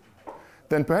functional,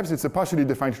 then perhaps it's a partially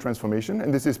defined transformation,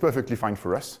 and this is perfectly fine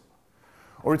for us.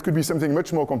 Or it could be something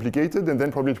much more complicated, and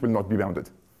then probably it will not be bounded.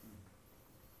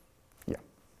 Yeah.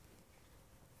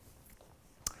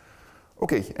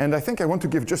 Okay, and I think I want to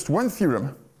give just one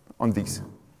theorem on these.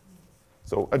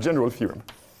 So a general theorem.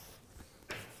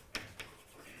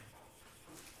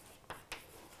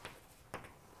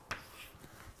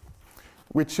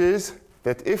 Which is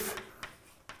that if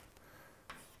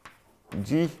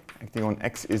G acting on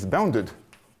X is bounded,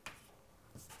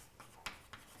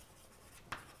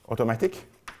 automatic,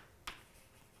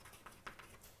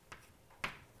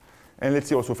 and let's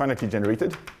say also finitely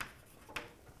generated.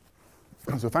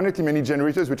 So finitely many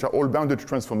generators which are all bounded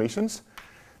transformations,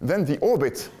 then the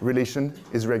orbit relation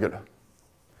is regular.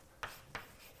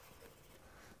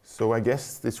 So I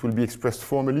guess this will be expressed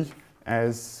formally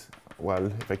as, well,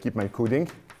 if I keep my coding,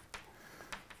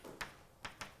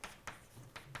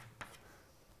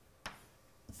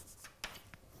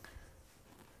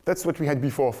 that's what we had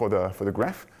before for the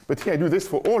graph. But here I do this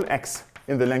for all x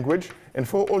in the language and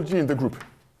for all g in the group.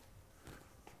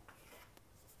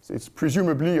 So it's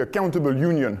presumably a countable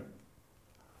union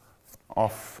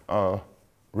of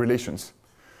relations.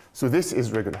 So this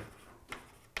is regular.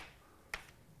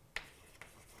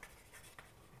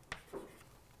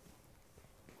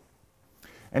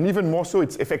 And even more so,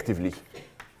 it's effectively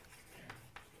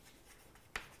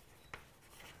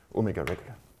omega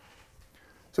regular.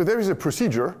 So there is a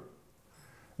procedure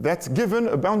that, given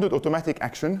a bounded automatic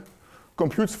action,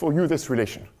 computes for you this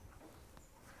relation.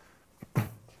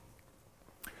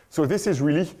 So this is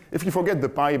really, if you forget the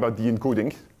pi about the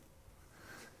encoding,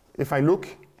 if I look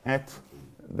at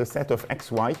the set of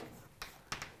x, y,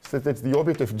 so that the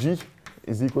orbit of g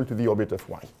is equal to the orbit of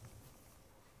y.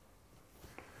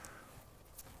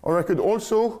 Or I could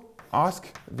also ask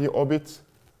the orbit,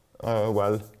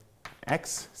 well,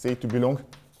 x, say, to belong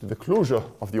to the closure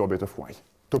of the orbit of y,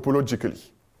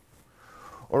 topologically.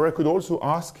 Or I could also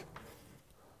ask,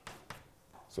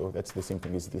 so that's the same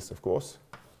thing as this, of course.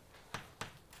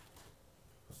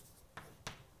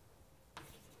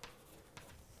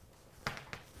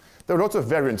 There are lots of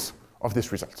variants of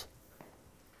this result.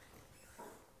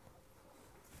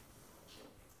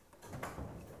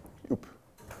 Oop.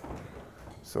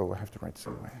 So I have to write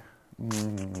somewhere.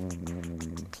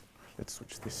 Let's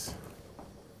switch this.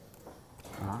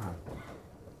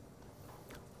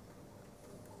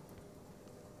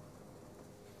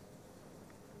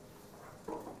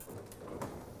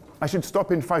 I should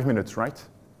stop in 5 minutes, right?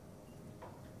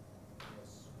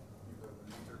 Yes. You have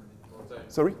a little bit more time.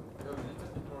 Sorry? You have a little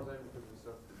bit more time because we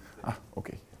started.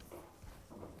 Okay.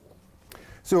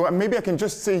 So maybe I can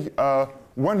just say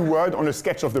one word on a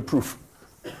sketch of the proof.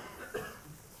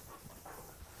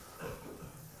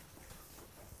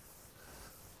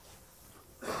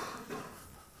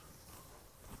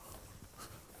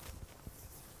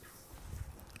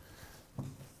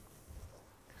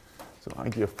 So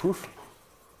idea of proof.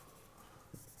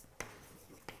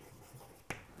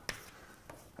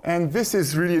 And this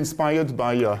is really inspired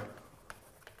by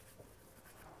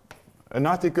an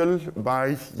article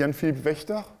by Jan-Philipp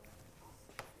Wächter.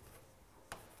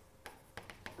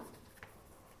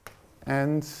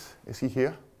 And is he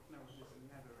here?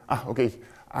 No, okay.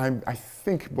 I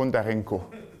think Bondarenko.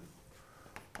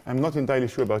 I'm not entirely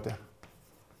sure about that.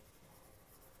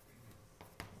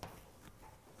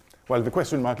 Well, the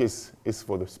question mark is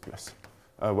for this plus.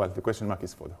 Well, the question mark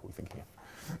is for the whole thing here.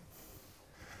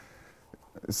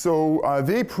 So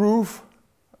they prove,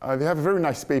 they have a very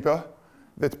nice paper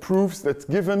that proves that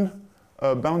given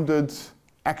a bounded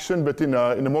action, but in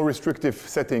a more restrictive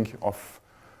setting of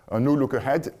no look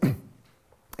ahead,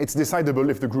 it's decidable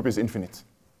if the group is infinite.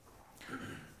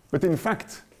 But in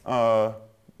fact,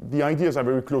 the ideas are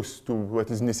very close to what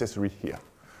is necessary here.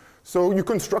 So you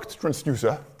construct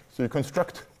transducer. So you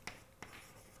construct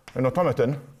an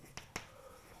automaton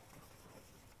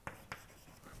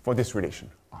for this relation.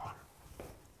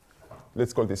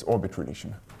 Let's call this orbit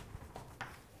relation.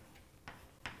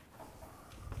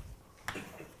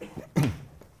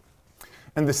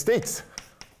 And the states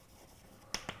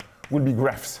will be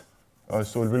graphs.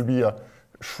 So it will be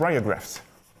Schreier graphs.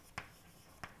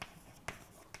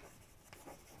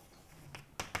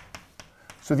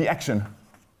 So the action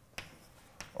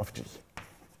of G.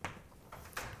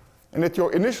 And at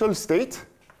your initial state,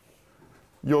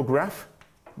 your graph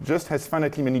just has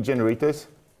finitely many generators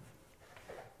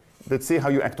that say how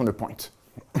you act on a point.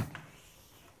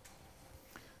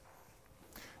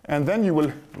 And then you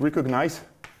will recognize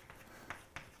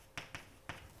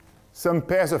some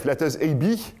pairs of letters A,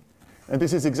 B, and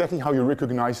this is exactly how you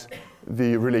recognize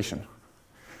the relation.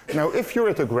 Now, if you're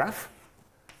at a graph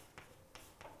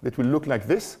that will look like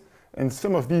this, and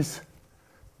some of these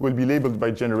will be labeled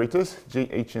by generators, J,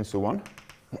 H, and so on.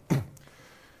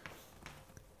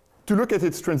 To look at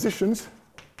its transitions,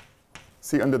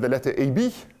 say under the letter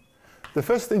AB, the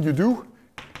first thing you do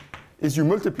is you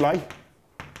multiply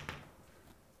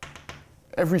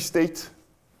every state,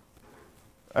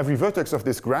 every vertex of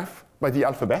this graph by the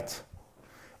alphabet,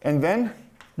 and then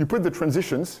you put the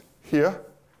transitions here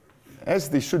as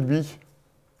they should be,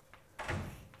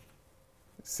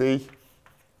 say,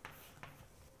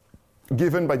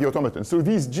 given by the automaton. So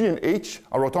these G and H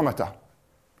are automata.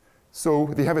 So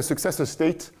they have a successor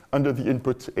state under the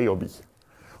input A or B.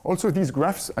 Also, these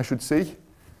graphs, I should say,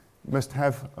 must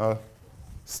have a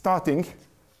starting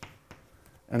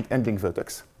and ending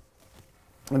vertex.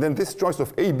 And then this choice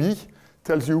of A, B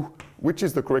tells you which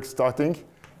is the correct starting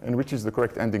and which is the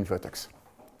correct ending vertex.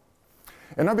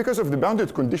 And now, because of the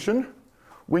bounded condition,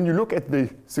 when you look at the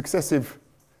successive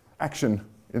action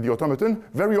in the automaton,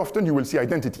 very often you will see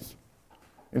identity.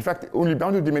 In fact, only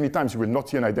boundedly many times you will not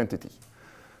see an identity.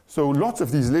 So lots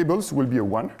of these labels will be a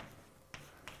 1,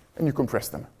 and you compress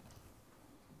them.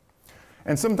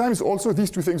 And sometimes also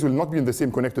these two things will not be in the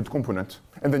same connected component,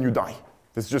 and then you die.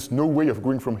 There's just no way of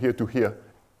going from here to here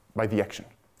by the action.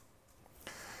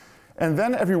 And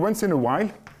then every once in a while,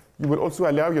 you will also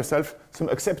allow yourself some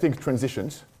accepting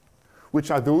transitions, which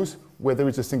are those where there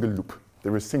is a single loop.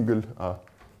 There is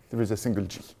a single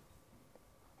G.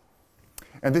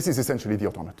 And this is essentially the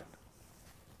automaton.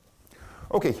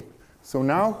 Okay, so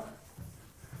now,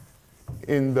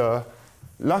 in the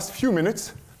last few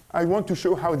minutes, I want to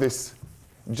show how this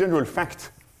general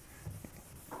fact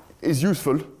is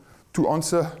useful to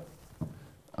answer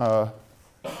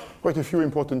quite a few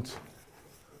important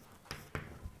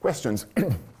questions.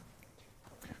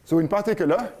 So in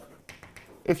particular,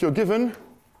 if you're given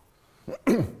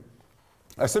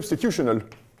a substitutional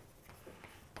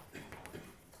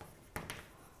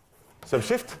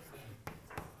subshift,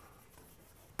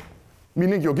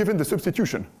 meaning you're given the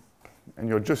substitution, and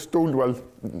you're just told, well,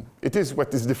 it is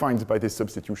what is defined by this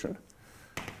substitution.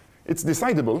 It's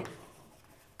decidable.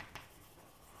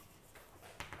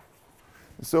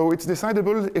 So it's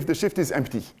decidable if the shift is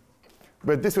empty.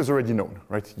 But this was already known,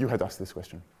 right? You had asked this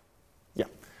question. Yeah.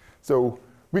 So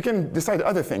we can decide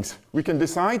other things. We can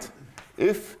decide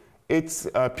if it's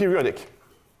periodic.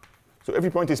 So every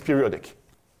point is periodic.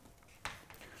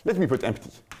 Let me put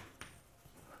empty.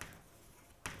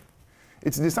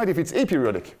 It's decide if it's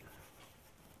aperiodic.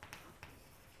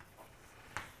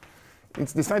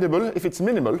 It's decidable if it's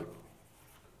minimal.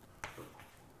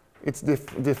 It's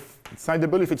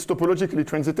decidable if it's topologically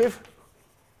transitive.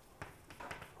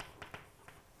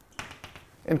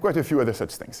 And quite a few other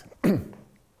such things.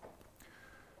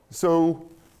 So,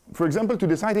 for example, to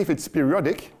decide if it's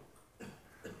periodic,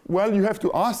 well, you have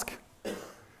to ask,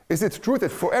 is it true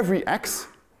that for every x,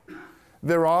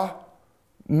 there are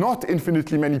not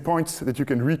infinitely many points that you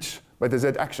can reach by the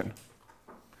z action?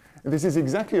 And this is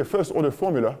exactly a first-order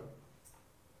formula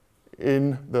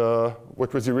in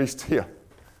what was erased here.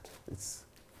 It's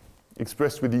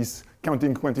expressed with these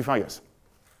counting quantifiers.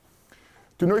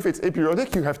 To know if it's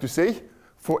aperiodic, you have to say,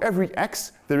 for every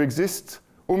x, there exist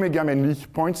omega many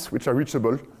points which are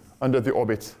reachable under the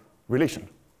orbit relation.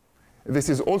 This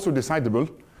is also decidable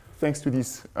thanks to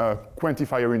these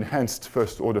quantifier-enhanced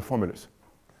first-order formulas.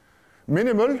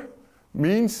 Minimal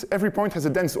means every point has a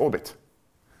dense orbit.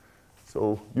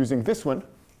 So using this one,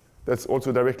 that's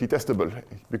also directly testable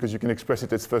because you can express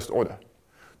it as first order.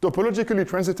 Topologically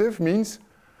transitive means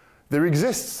there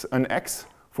exists an x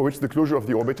for which the closure of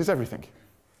the orbit is everything.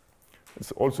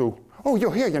 It's also, oh,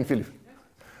 you're here, Jan-Philippe.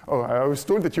 Oh, I was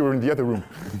told that you were in the other room.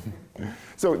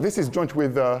 So this is joint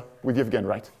with Yevgen,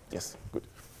 right? Yes, good.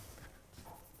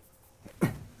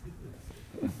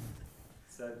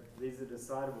 So these are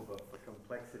decidable, but for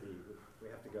complexity, we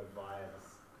have to go via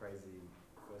this crazy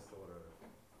first order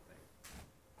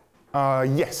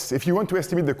thing. Yes, if you want to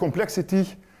estimate the complexity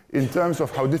in terms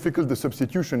of how difficult the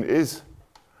substitution is,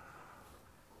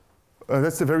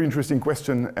 that's a very interesting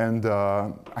question, and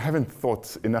I haven't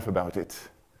thought enough about it.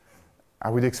 I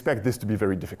would expect this to be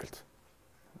very difficult.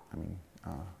 I mean,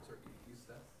 Sorry, is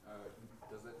that,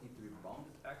 does that need to be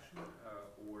bounded action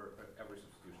or every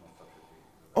substitutional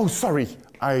substitute? oh, sorry,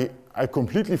 I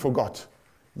completely forgot.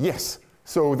 Yes,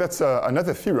 so that's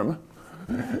another theorem.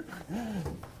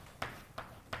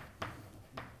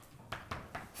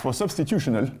 For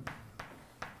substitutional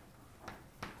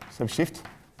subshift,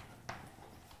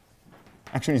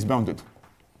 action is bounded.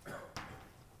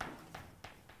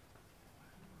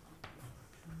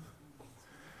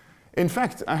 In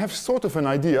fact, I have sort of an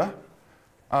idea.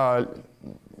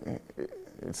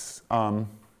 It's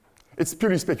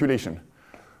purely speculation.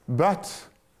 But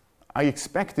I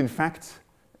expect, in fact,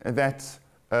 that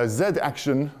a Z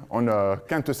action on a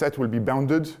Cantor set will be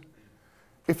bounded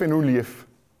if and only if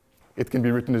it can be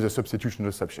written as a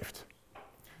substitutional subshift.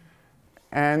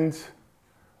 And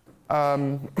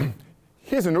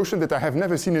here's a notion that I have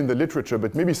never seen in the literature,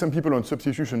 but maybe some people on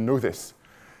substitution know this.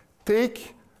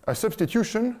 Take a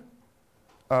substitution,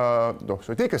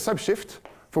 so take a subshift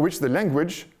for which the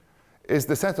language is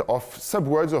the set of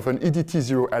subwords of an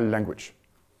EDT0L language.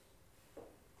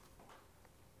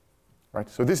 Right,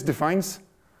 so this defines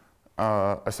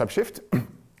a subshift.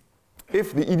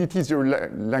 If the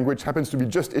EDT0 language happens to be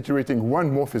just iterating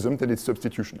one morphism, then it's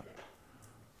substitutional.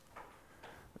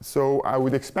 So I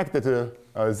would expect that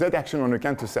a Z action on a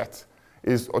Cantor set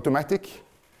is automatic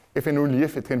if and only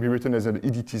if it can be written as an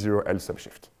EDT0L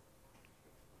subshift.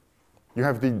 You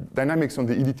have the dynamics on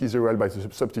the EDT0L by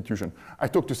substitution. I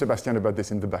talked to Sebastian about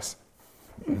this in the bus.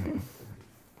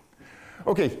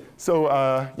 Okay, so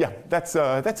yeah, that's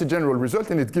a general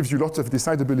result, and it gives you lots of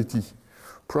decidability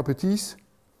properties.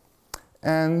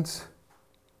 And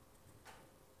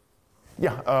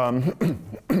yeah,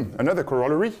 another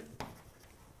corollary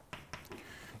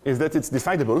is that it's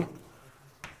decidable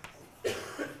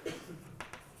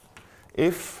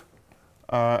if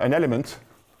an element,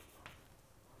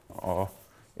 or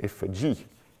if a G,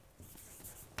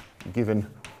 given,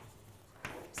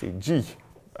 say, G,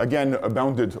 again, a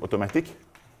bounded automatic,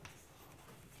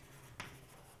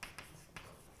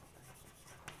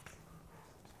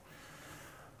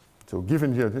 so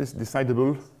given here this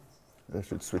decidable, I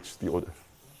should switch the order.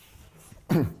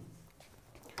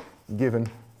 Given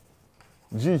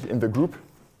G in the group,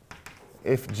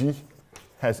 if G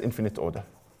has infinite order.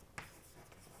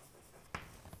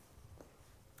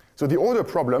 So the order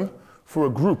problem for a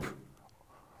group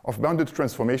of bounded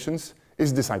transformations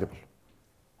is decidable.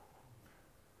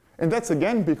 And that's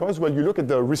again because, well, you look at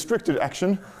the restricted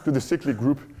action to the cyclic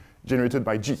group generated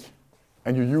by G,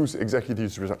 and you use exactly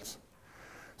these results.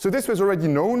 So this was already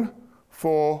known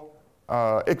for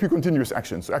equicontinuous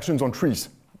actions, so actions on trees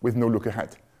with no look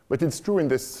ahead. But it's true in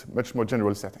this much more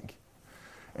general setting.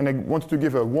 And I want to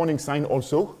give a warning sign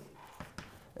also.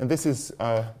 And this is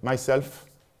myself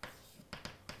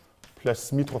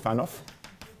plus Mitrofanov,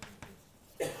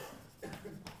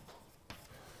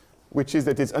 which is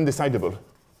that it's undecidable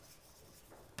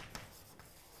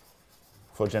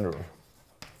for general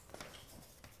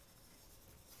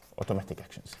automatic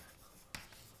actions.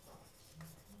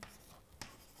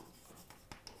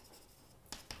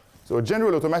 So a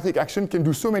general automatic action can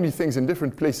do so many things in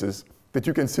different places that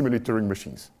you can simulate Turing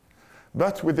machines.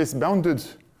 But with this bounded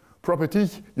property,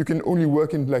 you can only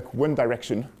work in like one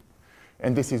direction.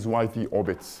 And this is why the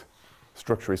orbit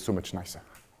structure is so much nicer.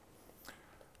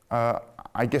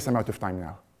 I guess I'm out of time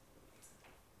now.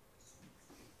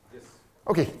 Yes.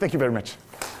 OK, thank you very much.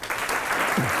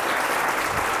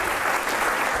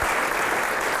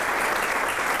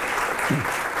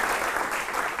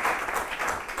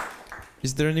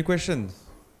 Is there any question?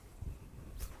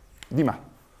 Dima.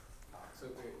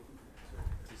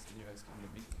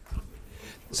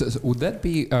 So would that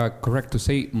be correct to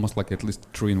say, most likely at least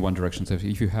true in one direction, so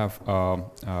if you have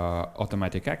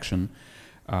automatic action,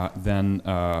 then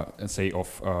say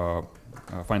of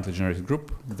finitely generated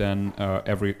group, then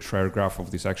every Schreier graph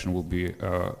of this action will be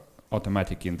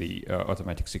automatic in the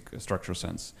automatic structure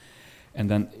sense. And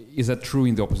then is that true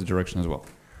in the opposite direction as well?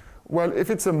 Well, if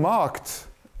it's a marked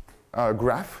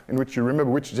graph in which you remember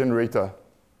which generator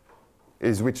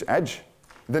is which edge,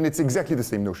 then it's exactly the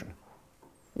same notion.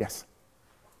 Yes.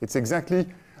 It's exactly,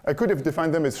 I could have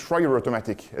defined them as Schreier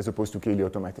automatic as opposed to Cayley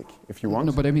automatic, if you want.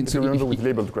 No, but I mean, if you remember with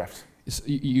labeled graphs.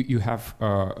 You have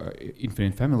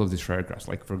infinite family of these Schreier graphs,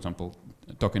 like, for example,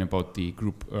 talking about the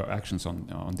group actions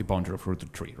on the boundary of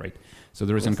rooted tree, right? So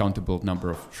there is an uncountable number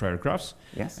of Schreier graphs.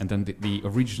 Yes. And then the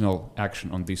original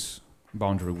action on this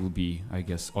boundary will be, I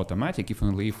guess, automatic, if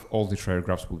only if all the Schreier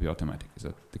graphs will be automatic. Is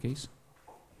that the case?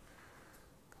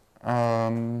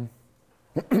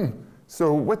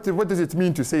 So what does it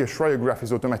mean to say a Schreier graph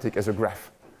is automatic as a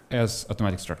graph? As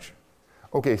automatic structure.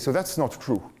 OK, so that's not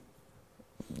true.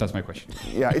 That's my question.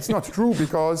 Yeah, it's not true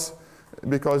because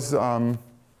the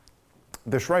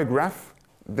Schreier graph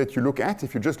that you look at,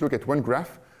 if you just look at one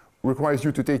graph, requires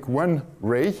you to take one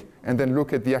ray and then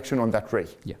look at the action on that ray.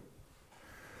 Yeah.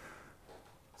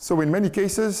 So in many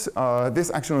cases,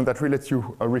 this action on that ray lets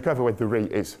you recover what the ray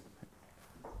is.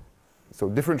 So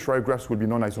different Schreier graphs will be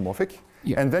non-isomorphic.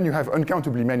 Yeah. And then you have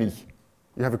uncountably many.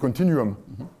 You have a continuum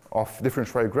of different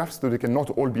Schreier graphs, so they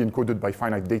cannot all be encoded by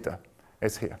finite data.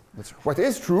 as here. That's right. What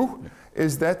is true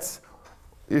is that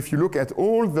if you look at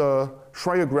all the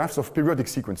Schreier graphs of periodic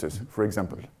sequences, for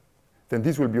example, then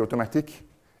these will be automatic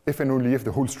if and only if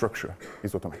the whole structure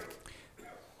is automatic.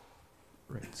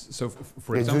 Right. So,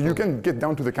 for Yeah, example, so you can get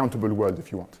down to the countable world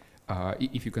if you want.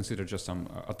 If you consider just some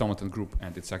automaton group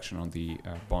and its action on the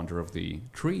boundary of the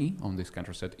tree on this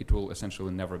counter set, it will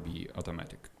essentially never be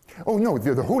automatic. Oh no,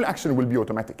 the whole action will be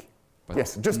automatic. But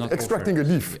yes, just not extracting a all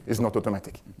leaf yeah. is not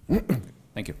automatic.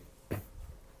 Thank you.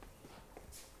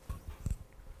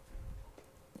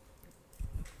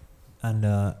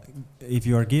 And if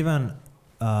you are given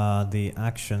the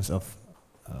actions of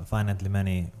finitely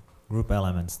many group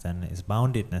elements, then is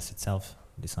boundedness itself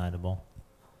decidable?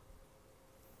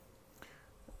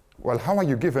 Well, how are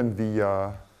you given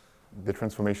the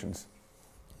transformations?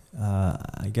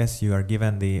 I guess you are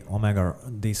given the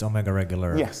these omega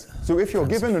regular. Yes. So if you're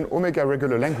given an omega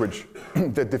regular language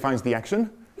that defines the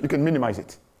action, you can minimize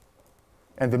it.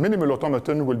 And the minimal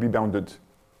automaton will be bounded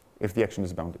if the action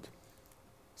is bounded.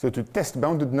 So to test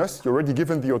boundedness, you're already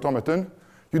given the automaton.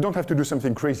 You don't have to do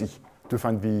something crazy to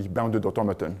find the bounded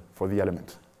automaton for the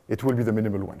element. It will be the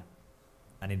minimal one.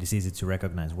 And it is easy to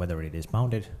recognize whether it is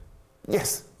bounded?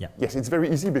 Yes. Yeah. Yes, it's very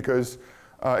easy because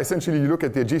essentially you look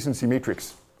at the adjacency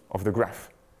matrix of the graph.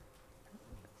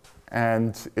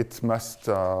 And it must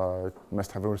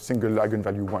have a single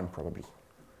eigenvalue 1, probably.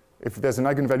 If there's an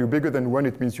eigenvalue bigger than 1,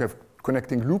 it means you have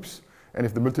connecting loops. And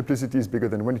if the multiplicity is bigger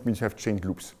than 1, it means you have chained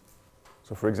loops.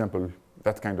 So for example,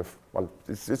 that kind of, well,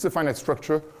 it's a finite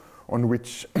structure on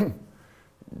which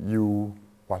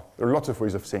well, there are lots of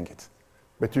ways of saying it.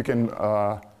 But you can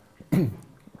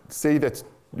say that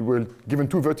you will, given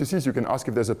two vertices, you can ask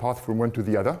if there's a path from one to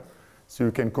the other. So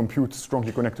you can compute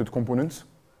strongly connected components.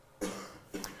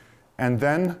 And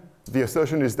then the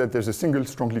assertion is that there's a single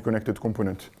strongly connected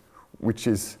component, which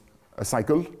is a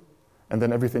cycle, and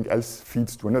then everything else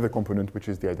feeds to another component, which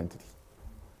is the identity.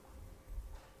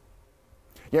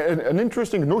 Yeah, an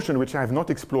interesting notion which I have not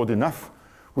explored enough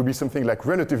would be something like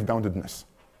relative boundedness.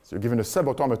 So you're given a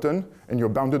subautomaton, and you're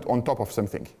bounded on top of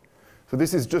something. So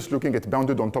this is just looking at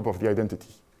bounded on top of the identity.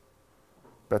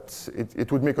 But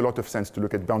it would make a lot of sense to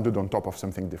look at bounded on top of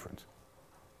something different.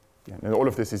 Yeah, and all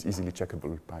of this is easily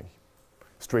checkable by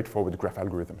straightforward graph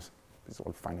algorithms. These are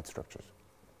all finite structures.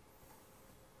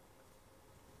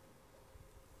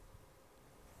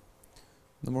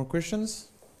 No more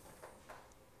questions?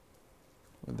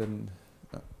 Well, then,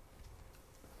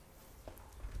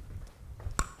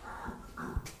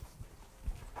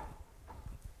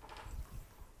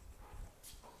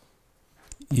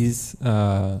 Is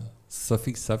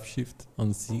suffix subshift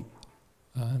on C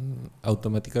an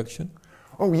automatic action?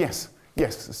 Oh, yes,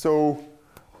 yes. So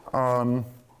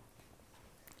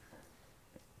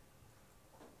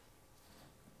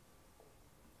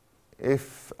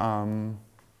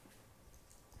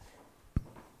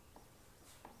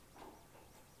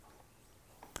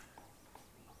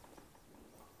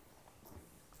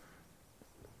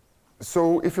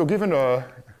if you're given a,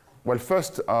 well,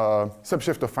 first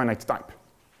subshift of finite type,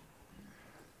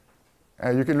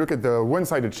 you can look at the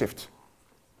one-sided shift,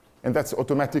 and that's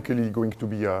automatically going to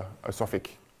be a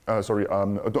suffix,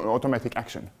 automatic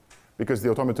action, because the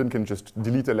automaton can just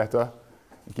delete a letter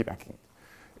and keep acting.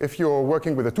 If you're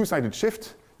working with a two-sided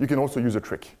shift, you can also use a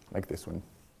trick like this one,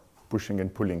 pushing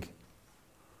and pulling,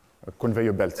 a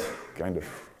conveyor belt kind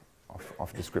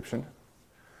of description.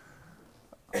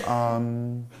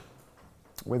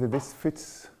 Whether this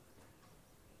fits,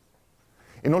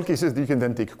 in all cases, you can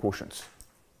then take quotients.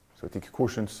 So take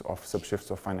quotients of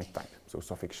subshifts of finite type, so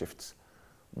suffix shifts,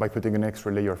 by putting an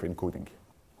extra layer of encoding.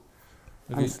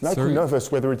 Okay, I'm slightly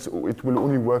nervous whether it will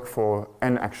only work for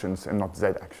n actions and not z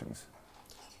actions.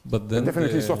 But then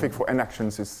definitely suffix for n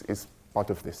actions is part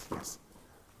of this, yes.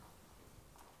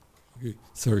 Okay,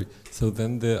 sorry. So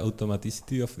then the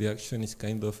automaticity of the action is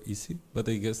kind of easy, but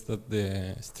I guess that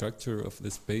the structure of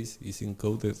the space is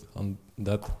encoded on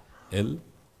that L,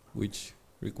 which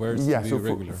requires to be so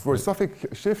regular. For a suffix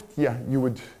shift, yeah, you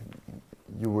would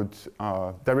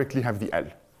directly have the L.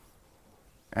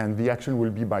 And the action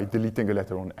will be by deleting a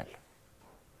letter on L.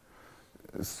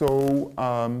 So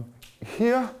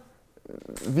here,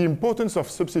 the importance of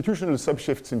substitutional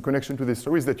subshifts in connection to this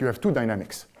story is that you have two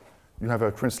dynamics. You have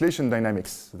a translation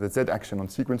dynamics, the Z action on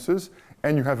sequences,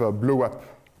 and you have a blow-up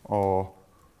or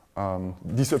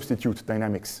desubstitute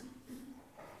dynamics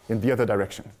in the other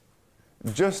direction.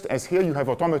 Just as here you have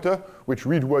automata which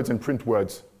read words and print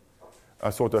words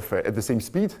sort of at the same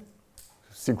speed,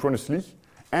 synchronously,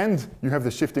 and you have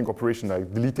the shifting operation,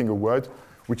 like deleting a word,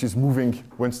 which is moving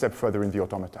one step further in the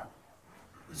automata.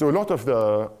 So a lot of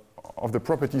the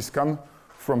properties come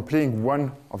from playing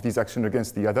one of these actions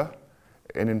against the other,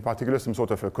 and in particular some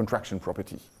sort of a contraction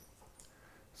property.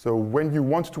 So when you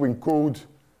want to encode,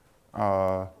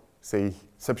 say,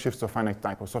 subshifts of finite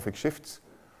type or suffix shifts,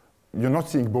 you're not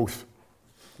seeing both.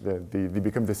 They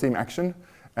become the same action,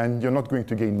 and you're not going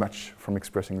to gain much from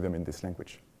expressing them in this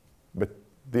language. But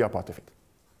they are part of it.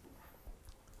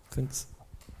 Thanks.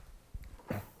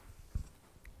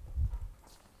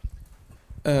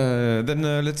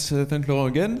 Then let's thank Laurent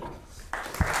again.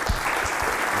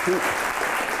 Thank you.